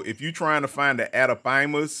 So if you're trying to find the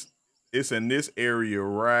Adaphimas, it's in this area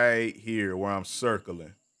right here where I'm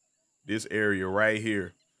circling. This area right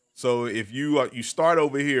here. So if you start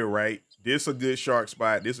over here, right? This a good shark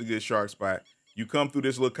spot. This a good shark spot. You come through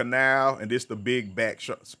this little canal, and this the big back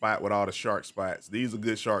spot with all the shark spots. These are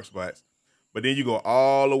good shark spots. But then you go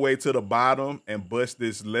all the way to the bottom and bust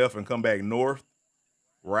this left and come back north.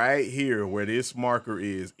 Right here where this marker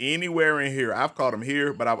is. Anywhere in here. I've caught them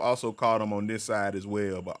here, but I've also caught them on this side as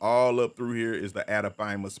well. But all up through here is the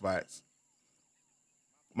Adaphima spots.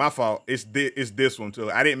 My fault. It's this one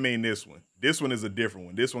too. I didn't mean this one. This one is a different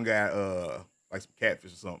one. This one got like some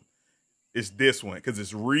catfish or something. It's this one because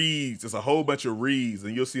it's reeds. It's a whole bunch of reeds,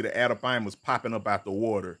 and you'll see the Adaphimas popping up out the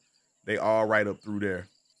water. They all right up through there.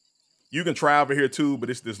 You can try over here too,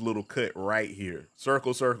 but it's this little cut right here.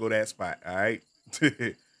 Circle that spot. All right. All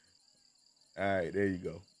right, there you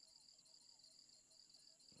go.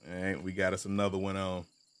 All right, we got us another one on.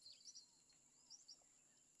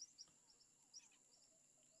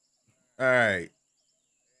 All right.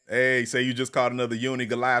 Hey, say you just caught another uni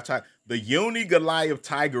Goliath tiger. The uni Goliath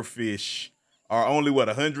tiger fish are only what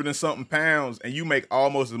 100 and something pounds, and you make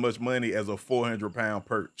almost as much money as a 400-pound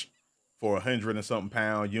perch for 100 and something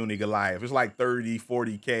pound uni Goliath. It's like 30,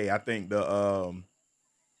 40K. I think the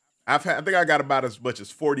I think I got about as much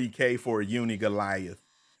as 40K for a uni Goliath.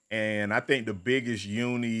 And I think the biggest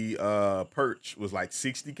uni perch was like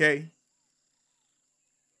 60K.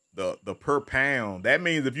 The per pound. That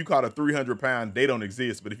means if you caught a 300-pound, they don't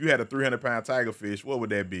exist. But if you had a 300-pound tiger fish, what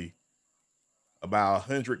would that be? About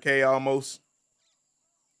 100K almost.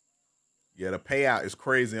 Yeah, the payout is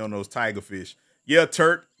crazy on those tiger fish. Yeah,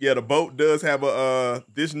 Turk. Yeah, the boat does have a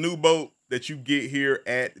this new boat that you get here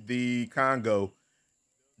at the Congo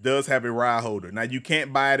does have a ride holder. Now you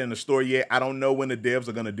can't buy it in the store yet. I don't know when the devs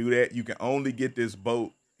are gonna do that. You can only get this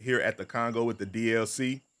boat here at the Congo with the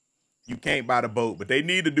DLC. You can't buy the boat, but they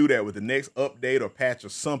need to do that with the next update or patch or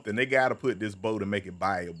something. They gotta put this boat and make it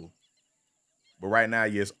buyable. But right now,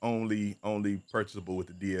 yes, only purchasable with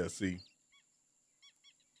the DLC.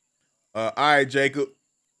 All right, Jacob.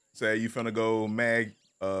 Say you finna go mag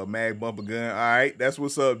bumper gun. All right, that's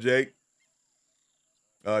what's up, Jake.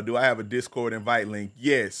 Do I have a Discord invite link?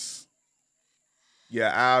 Yes.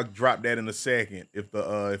 Yeah, I'll drop that in a second. If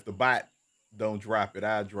the bot don't drop it,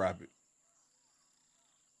 I'll drop it.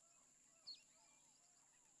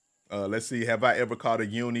 Let's see. Have I ever caught a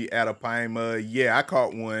uni at a Paima? Yeah, I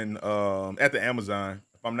caught one at the Amazon.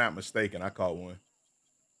 If I'm not mistaken, I caught one.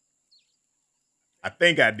 I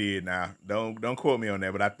think I did. Now, don't quote me on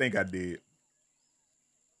that, but I think I did.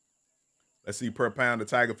 Let's see. Per pound, the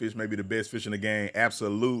tiger fish may be the best fish in the game.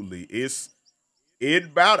 Absolutely, it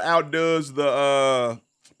about outdoes the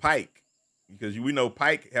pike because we know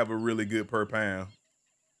pike have a really good per pound.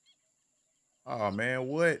 Oh man,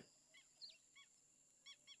 what?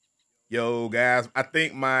 Yo, guys, I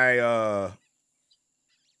think my oh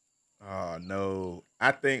no.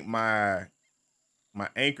 I think my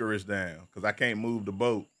anchor is down because I can't move the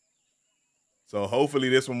boat. So hopefully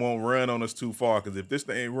this one won't run on us too far, because if this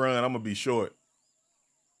thing run, I'm gonna be short.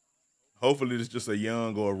 Hopefully it's just a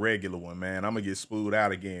young or a regular one, man. I'm gonna get spooled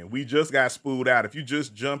out again. We just got spooled out. If you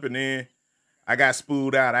just jumping in, I got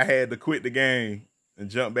spooled out. I had to quit the game and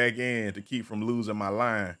jump back in to keep from losing my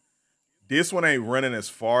line. This one ain't running as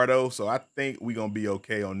far, though, so I think we're going to be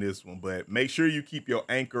okay on this one. But make sure you keep your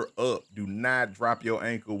anchor up. Do not drop your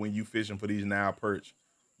anchor when you fishing for these Nile perch.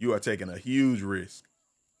 You are taking a huge risk.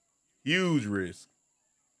 Huge risk.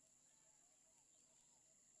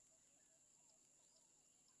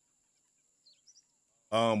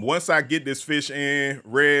 Once I get this fish in,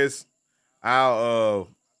 Rez, I'll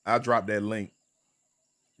drop that link.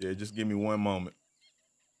 Yeah, just give me one moment.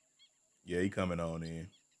 Yeah, he coming on in.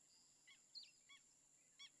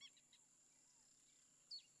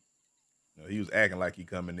 No, he was acting like he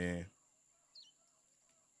coming in.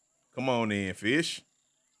 Come on in, fish.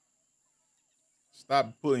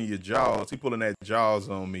 Stop pulling your jaws. He pulling that jaws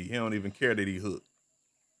on me. He don't even care that he hooked.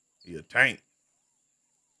 He a tank.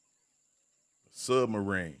 A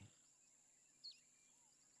submarine.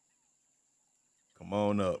 Come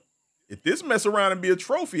on up. If this mess around and be a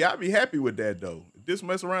trophy, I'd be happy with that, though. If this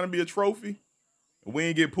mess around and be a trophy, and we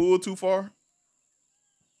ain't get pulled too far,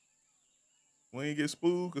 we ain't get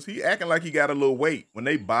spooled, because he acting like he got a little weight. When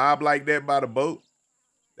they bob like that by the boat,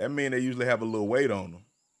 that means they usually have a little weight on them.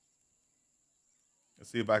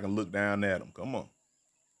 Let's see if I can look down at him. Come on.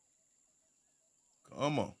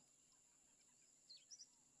 Come on.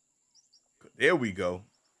 There we go.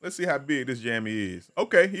 Let's see how big this jammy is.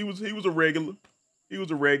 Okay, he was a regular. He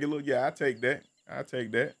was a regular. Yeah, I take that. I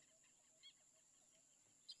take that.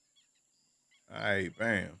 All right,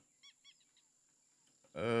 bam.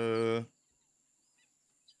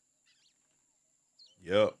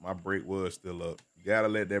 Yep, my brake was still up. You gotta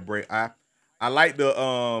let that brake. I like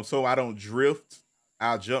the so I don't drift.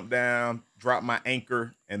 I'll jump down, drop my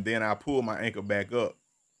anchor, and then I'll pull my anchor back up.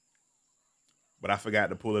 But I forgot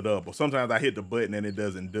to pull it up. Or sometimes I hit the button and it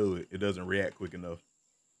doesn't do it. It doesn't react quick enough.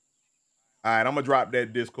 All right, I'm gonna drop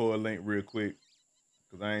that Discord link real quick,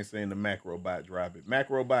 because I ain't seen the macro bot drop it.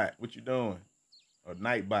 Macro bot, what you doing? Or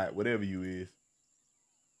night bot, whatever you is.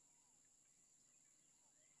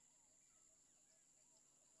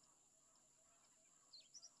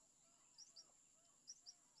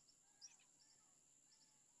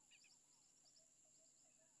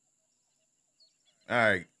 All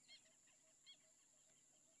right.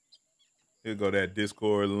 Here go that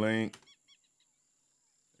Discord link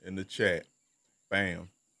in the chat. Bam.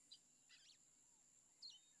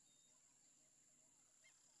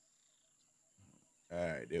 All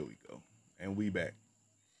right, there we go. And we back.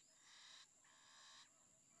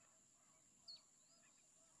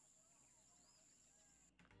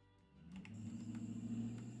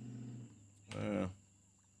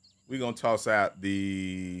 We're going to toss out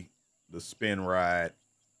the spin ride.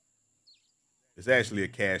 It's actually a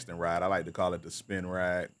casting ride. I like to call it the spin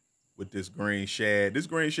ride with this green shad. This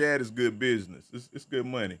green shad is good business. It's good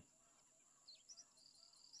money.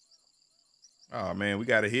 Oh, man, we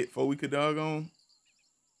got a hit before we could doggone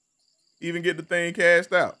even get the thing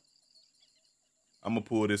cast out. I'm going to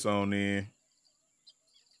pull this on in.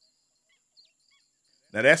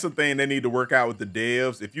 Now, that's the thing they need to work out with the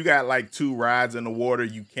devs. If you got like 2 rides in the water,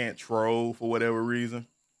 you can't troll for whatever reason.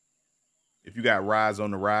 If you got rods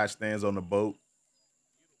on the rod stands on the boat,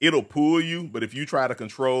 it'll pull you. But if you try to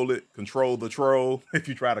control it, control the troll. If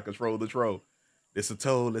you try to control the troll, it's a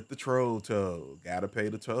toll at the troll toll. Gotta pay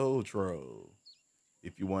the toll troll.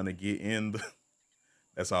 If you want to get in the,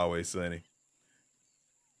 that's always sunny.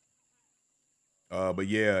 But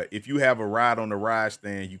yeah, if you have a rod on the rod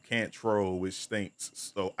stand, you can't troll, which stinks.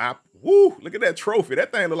 So look at that trophy.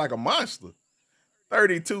 That thing look like a monster.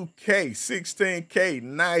 32K, 16K,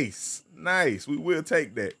 nice, nice. We will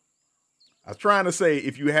take that. I was trying to say,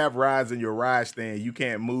 if you have rods in your rod stand, you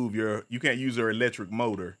can't use your electric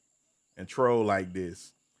motor and troll like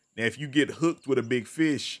this. Now, if you get hooked with a big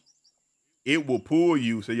fish, it will pull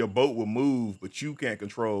you, so your boat will move, but you can't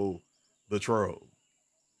control the troll,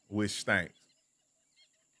 which stinks.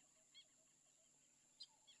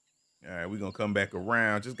 All right, we're going to come back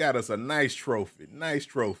around. Just got us a nice trophy. Nice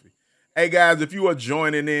trophy. Hey, guys, if you are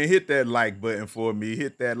joining in, hit that like button for me.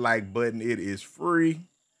 Hit that like button. It is free.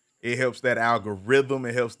 It helps that algorithm.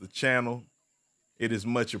 It helps the channel. It is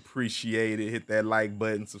much appreciated. Hit that like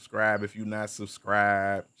button. Subscribe if you're not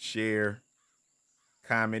subscribed. Share.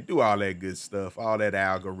 Comment. Do all that good stuff. All that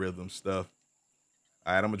algorithm stuff.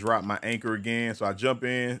 All right, I'm going to drop my anchor again. So I jump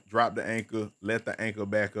in, drop the anchor, let the anchor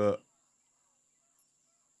back up.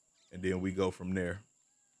 And then we go from there.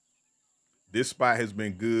 This spot has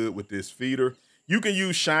been good with this feeder. You can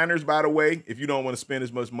use shiners, by the way. If you don't want to spend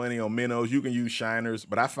as much money on minnows, you can use shiners.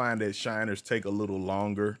 But I find that shiners take a little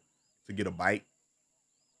longer to get a bite.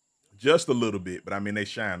 Just a little bit. But I mean, they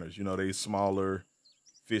shiners. You know, they smaller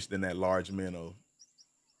fish than that large minnow.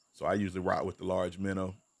 So I usually rock with the large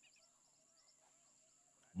minnow.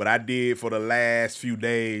 But I did, for the last few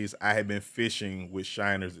days, I have been fishing with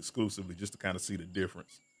shiners exclusively just to kind of see the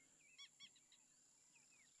difference.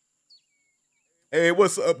 Hey,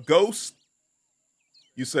 what's up, Ghost?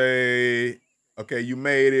 You say, okay, you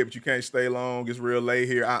made it, but you can't stay long. It's real late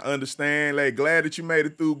here. I understand. Like, glad that you made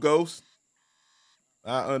it through, Ghost.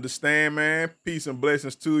 I understand, man. Peace and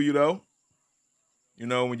blessings to you, though. You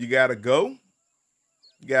know, when you gotta go,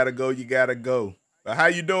 you gotta go, you gotta go. But how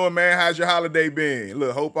you doing, man? How's your holiday been?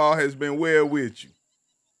 Look, hope all has been well with you.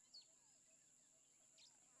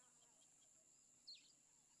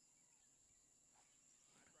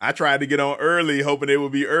 I tried to get on early, hoping it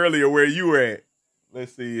would be earlier where you were at.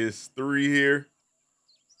 Let's see, it's 3 here.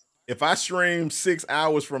 If I stream 6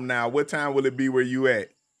 hours from now, what time will it be where you at?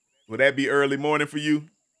 Would that be early morning for you?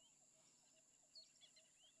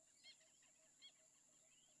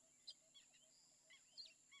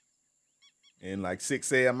 In like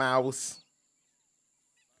 6 a.m. hours?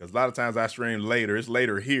 Because a lot of times I stream later. It's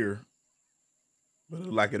later here. But it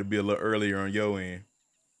look like it'll be a little earlier on your end.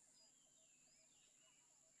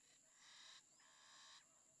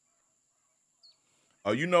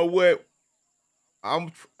 Oh, you know what? I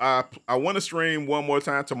want to stream one more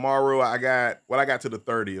time tomorrow. I got to the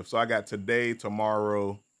 30th. So I got today,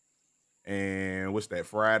 tomorrow, and what's that,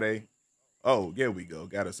 Friday? Oh, there we go.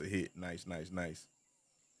 Got us a hit. Nice, nice, nice.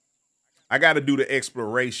 I got to do the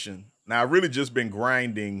exploration. Now, I've really just been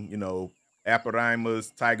grinding, you know,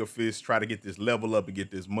 aparimas, tigerfish, try to get this level up and get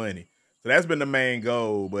this money. So that's been the main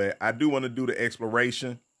goal. But I do want to do the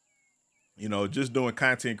exploration, you know, just doing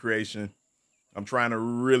content creation. I'm trying to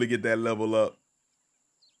really get that level up.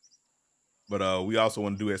 But we also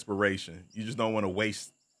want to do exploration. You just don't want to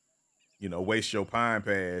waste your pine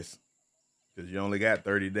pass because you only got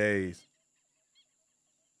 30 days.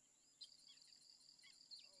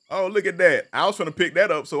 Oh, look at that. I was going to pick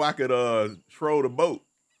that up so I could troll the boat.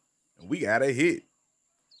 And we got a hit.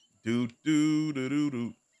 Do.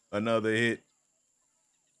 Another hit.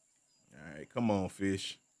 All right, come on,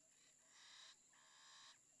 fish.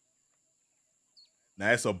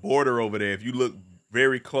 Now, it's a border over there. If you look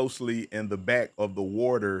very closely in the back of the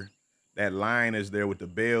water, that line is there with the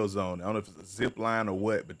bells on it. I don't know if it's a zip line or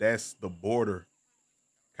what, but that's the border.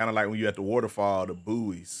 Kind of like when you're at the waterfall, the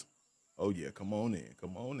buoys. Oh, yeah, come on in.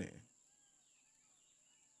 Come on in.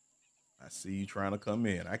 I see you trying to come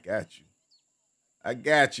in. I got you. I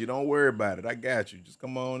got you. Don't worry about it. I got you. Just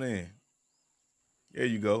come on in. There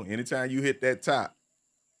you go. Anytime you hit that top.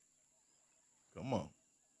 Come on.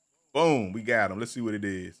 Boom. We got him. Let's see what it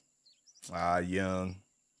is. Ah, young.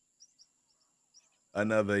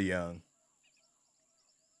 Another young.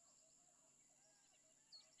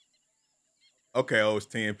 Okay, oh, it's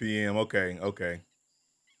 10 p.m. Okay, okay.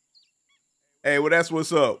 Hey, well, that's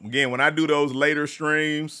what's up. Again, when I do those later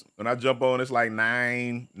streams, when I jump on, it's like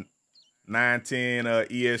 9, 10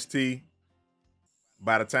 EST.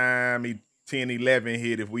 By the time 10, 11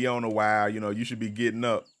 hit, if we on a while, you know, you should be getting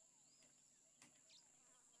up.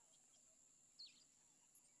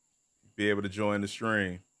 Be able to join the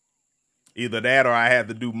stream. Either that or I had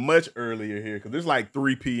to do much earlier here because it's like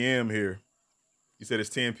 3 p.m. here. You said it's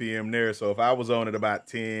 10 p.m. there. So if I was on at about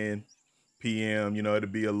 10 p.m., you know,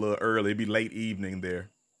 it'd be a little early. It'd be late evening there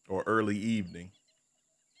or early evening.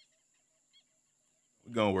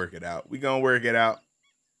 We're going to work it out. We're going to work it out.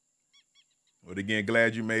 But again,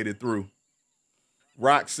 glad you made it through.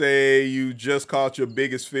 Rock say you just caught your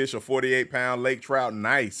biggest fish, a 48-pound lake trout.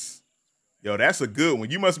 Nice. Yo, that's a good one.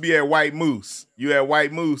 You must be at White Moose. You at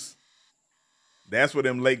White Moose? That's where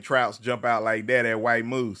them lake trouts jump out like that at White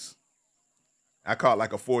Moose. I caught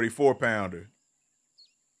like a 44-pounder.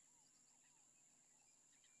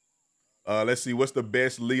 Let's see. What's the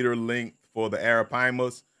best leader length for the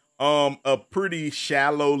Arapaimas? A pretty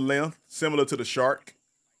shallow length, similar to the shark,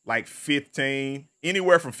 like 15,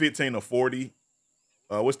 anywhere from 15 to 40.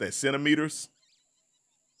 What's that, centimeters?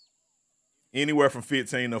 Anywhere from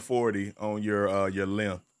 15 to 40 on your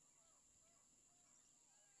length.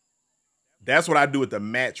 That's what I do with the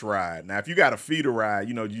match ride. Now, if you got a feeder ride,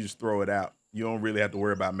 you know, you just throw it out. You don't really have to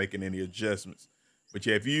worry about making any adjustments. But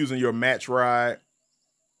yeah, if you're using your match ride,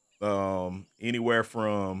 anywhere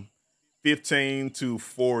from 15 to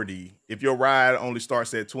 40. If your ride only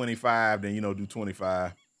starts at 25, then, you know, do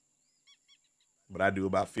 25. But I do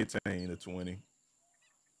about 15 to 20.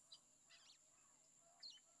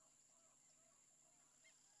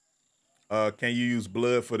 Can you use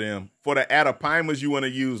blood for them? For the Arapaimas, you want to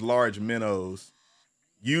use large minnows.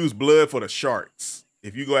 Use blood for the sharks.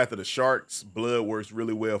 If you go after the sharks, blood works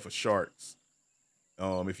really well for sharks.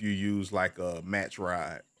 If you use like a match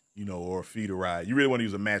ride, you know, or a feeder ride. You really want to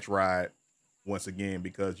use a match ride once again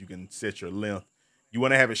because you can set your length. You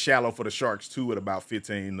want to have it shallow for the sharks too at about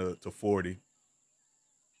 15 to 40.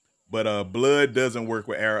 But blood doesn't work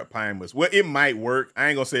with Arapaimas. Well, it might work. I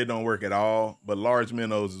ain't gonna say it don't work at all, but large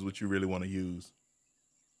minnows is what you really want to use.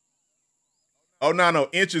 Oh, no,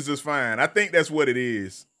 inches is fine. I think that's what it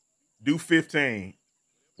is. Do 15.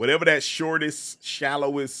 Whatever that shortest,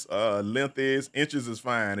 shallowest length is, inches is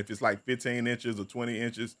fine. If it's like 15 inches or 20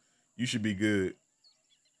 inches, you should be good.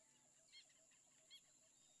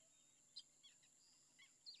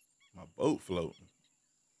 My boat floating.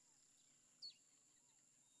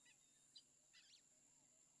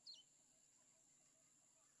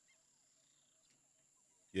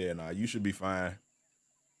 Yeah, nah, you should be fine.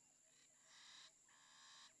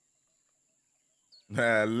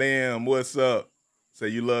 Lim, what's up? Say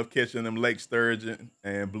you love catching them lake sturgeon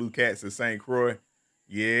and blue cats at St. Croix.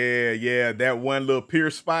 Yeah, that one little pier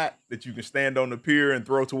spot that you can stand on the pier and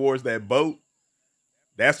throw towards that boat.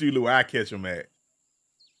 That's usually where I catch them at.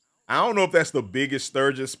 I don't know if that's the biggest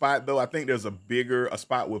sturgeon spot though. I think there's a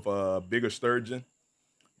spot with a bigger sturgeon.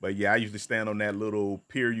 But yeah, I usually stand on that little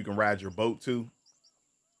pier you can ride your boat to.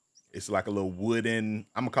 It's like a little wooden,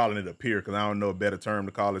 I'm calling it a pier because I don't know a better term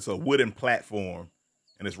to call it. It's a wooden platform.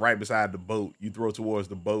 And it's right beside the boat. You throw towards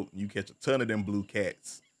the boat, and you catch a ton of them blue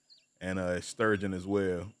cats and sturgeon as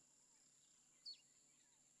well.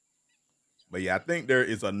 But yeah, I think there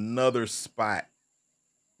is another spot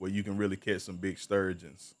where you can really catch some big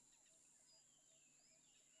sturgeons.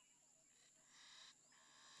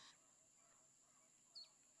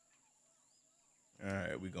 All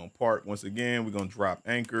right, we're going to park once again. We're going to drop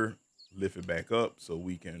anchor, lift it back up so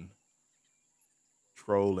we can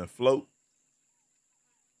troll and float.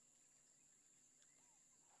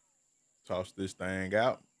 Toss this thing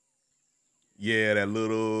out. Yeah, that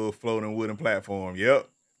little floating wooden platform. Yep,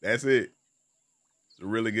 that's it. It's a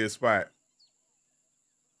really good spot.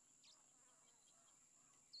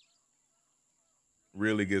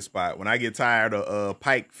 Really good spot. When I get tired of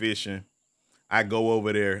pike fishing, I go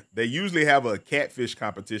over there. They usually have a catfish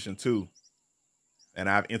competition too. And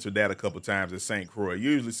I've entered that a couple times at St. Croix.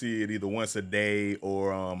 You usually see it either once a day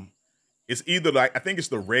or it's either like, I think it's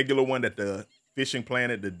the regular one that the Fishing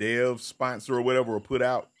Planet, the Dev sponsor or whatever will put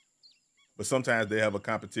out. But sometimes they have a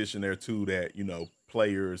competition there too that, you know,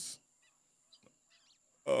 players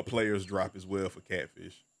drop as well for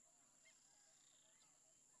catfish.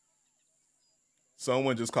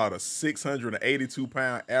 Someone just caught a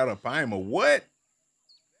 682-pound Arapaima. What?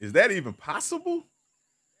 Is that even possible?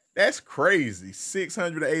 That's crazy.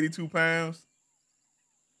 682 pounds.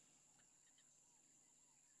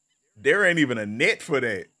 There ain't even a net for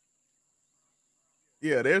that.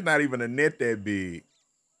 Yeah, there's not even a net that big.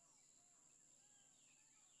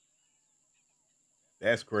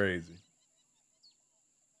 That's crazy.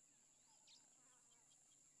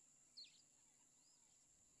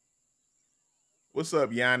 What's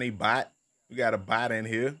up, Yanni Bot? We got a bot in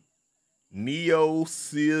here.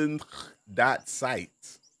 Neosync.site.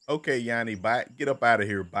 Okay, Yanni Bot. Get up out of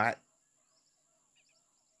here, Bot.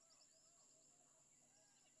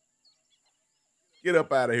 Get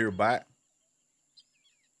up out of here, bot.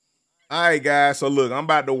 All right, guys. So look, I'm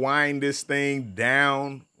about to wind this thing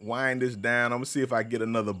down. Wind this down. I'm gonna see if I get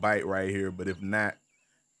another bite right here. But if not,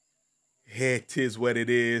 heck, tis what it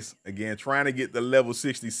is. Again, trying to get the level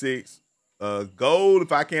 66 goal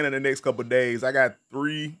if I can in the next couple of days. I got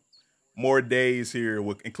 3 more days here,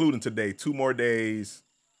 including today. 2 more days.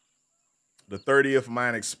 The 30th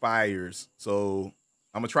mine expires. So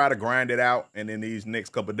I'm gonna try to grind it out, and in these next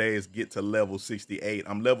couple of days get to level 68.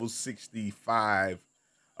 I'm level 65.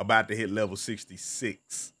 About to hit level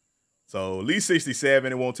 66. So at least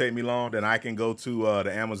 67. It won't take me long. Then I can go to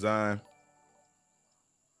the Amazon.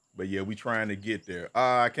 But yeah, we trying to get there.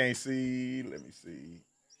 I can't see. Let me see.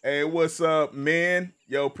 Hey, what's up, man?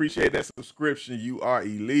 Yo, appreciate that subscription. You are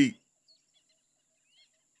elite.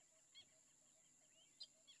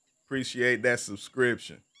 Appreciate that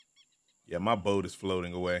subscription. Yeah, my boat is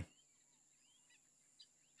floating away.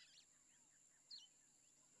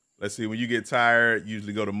 Let's see, when you get tired,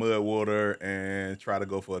 usually go to mud water and try to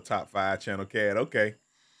go for a top 5 channel cat. Okay.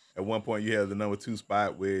 At one point, you have the number 2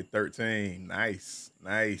 spot with 13. Nice,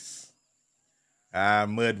 nice.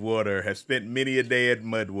 Mud water. Have spent many a day at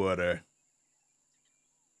mud water.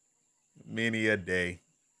 Many a day.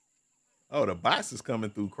 Oh, the bots is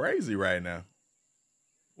coming through crazy right now.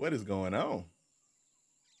 What is going on?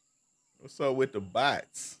 What's up with the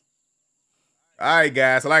bots? All right,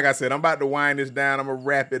 guys. So like I said, I'm about to wind this down. I'm going to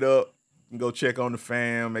wrap it up and go check on the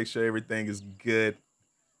fam, make sure everything is good.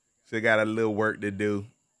 Still got a little work to do.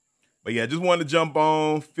 But yeah, just wanted to jump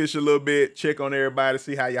on, fish a little bit, check on everybody,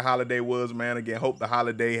 see how your holiday was, man. Again, hope the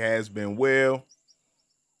holiday has been well.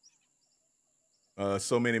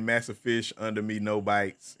 So many massive fish under me, no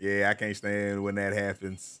bites. Yeah, I can't stand when that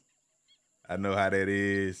happens. I know how that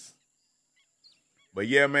is. But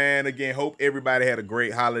yeah, man, again, hope everybody had a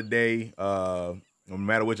great holiday. No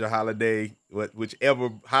matter what your holiday, whichever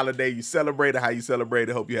holiday you celebrate or how you celebrate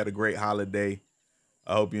it, hope you had a great holiday.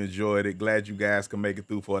 I hope you enjoyed it. Glad you guys can make it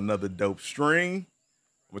through for another dope stream.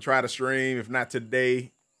 I'm going to try to stream, if not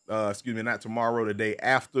today, not tomorrow, the day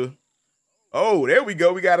after. Oh, there we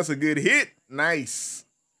go. We got us a good hit. Nice.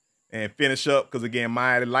 And finish up, because, again,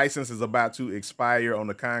 my license is about to expire on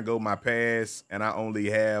the Congo, my pass, and I only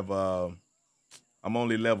have... I'm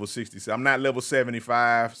only level 60. I'm not level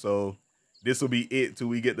 75, so this will be it till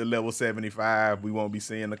we get to level 75. We won't be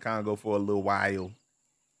seeing the Congo for a little while,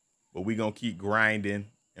 but we're going to keep grinding,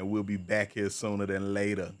 and we'll be back here sooner than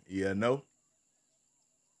later. You know?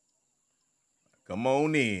 Come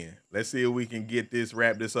on in. Let's see if we can get this,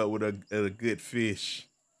 wrap this up with a good fish.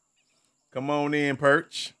 Come on in,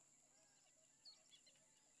 Perch.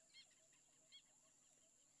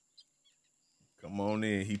 Come on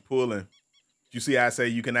in. He pulling. You see, I say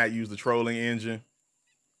you cannot use the trolling engine.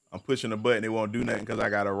 I'm pushing the button. It won't do nothing because I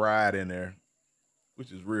got a ride in there, which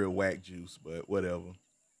is real whack juice, but whatever.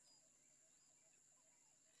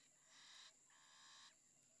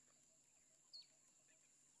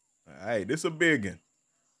 All right, this a big one.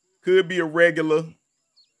 Could be a regular,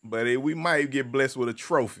 but we might get blessed with a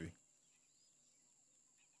trophy.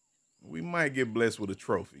 We might get blessed with a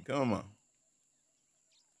trophy. Come on.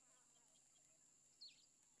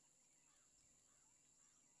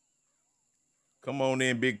 Come on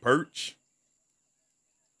in, Big Perch.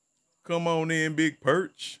 Come on in, Big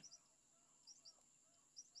Perch.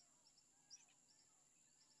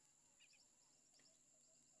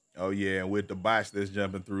 Oh, yeah, and with the bots that's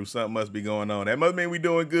jumping through, something must be going on. That must mean we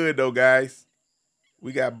doing good, though, guys.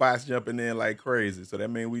 We got bots jumping in like crazy, so that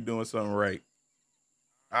means we doing something right.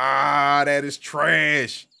 Ah, that is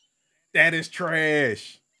trash. That is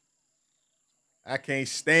trash. I can't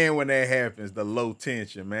stand when that happens, the low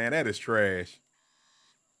tension, man. That is trash.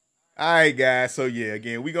 All right, guys. So, yeah,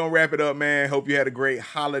 again, we're going to wrap it up, man. Hope you had a great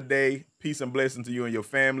holiday. Peace and blessings to you and your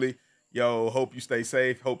family. Yo, hope you stay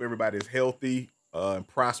safe. Hope everybody is healthy and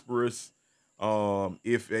prosperous. Like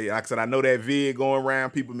I said, I know that vid going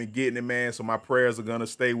around, people been getting it, man. So my prayers are going to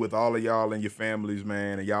stay with all of y'all and your families,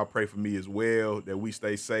 man. And y'all pray for me as well, that we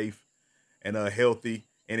stay safe and healthy.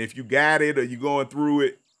 And if you got it or you're going through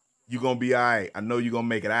it, you're going to be all right. I know you're going to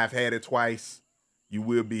make it. I've had it twice. You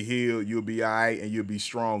will be healed. You'll be all right, and you'll be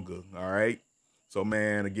stronger, all right? So,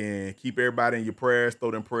 man, again, keep everybody in your prayers.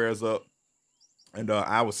 Throw them prayers up. And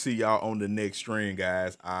I will see y'all on the next stream,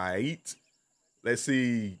 guys. All right? Let's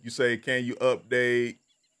see. You say, can you update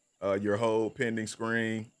your whole pending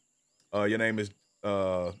screen? Your name is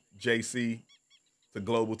JC to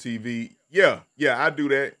Global TV. Yeah, I do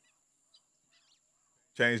that.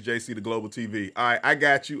 Change JC to Global TV. All right, I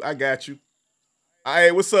got you.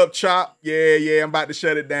 Hey, what's up, Chop? Yeah, I'm about to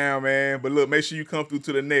shut it down, man. But look, make sure you come through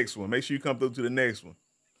to the next one.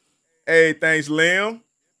 Hey, thanks, Lim.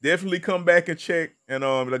 Definitely come back and check. And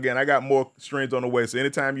again, I got more streams on the way. So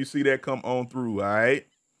anytime you see that, come on through. All right.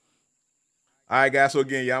 All right, guys. So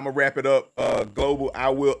again, yeah, I'm gonna wrap it up. Global, I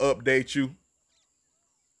will update you.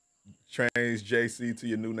 Change JC to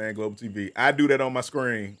your new name, Global TV. I do that on my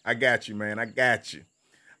screen. I got you, man. I got you.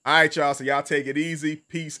 All right, y'all. So y'all take it easy.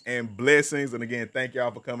 Peace and blessings. And again, thank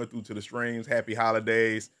y'all for coming through to the streams. Happy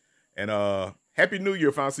holidays. And Happy New Year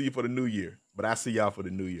if I don't see you for the new year. But I see y'all for the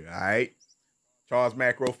new year. All right. Charles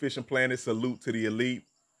Macro Fishing Planet. Salute to the elite.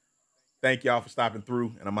 Thank y'all for stopping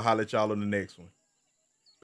through. And I'm going to holler at y'all on the next one.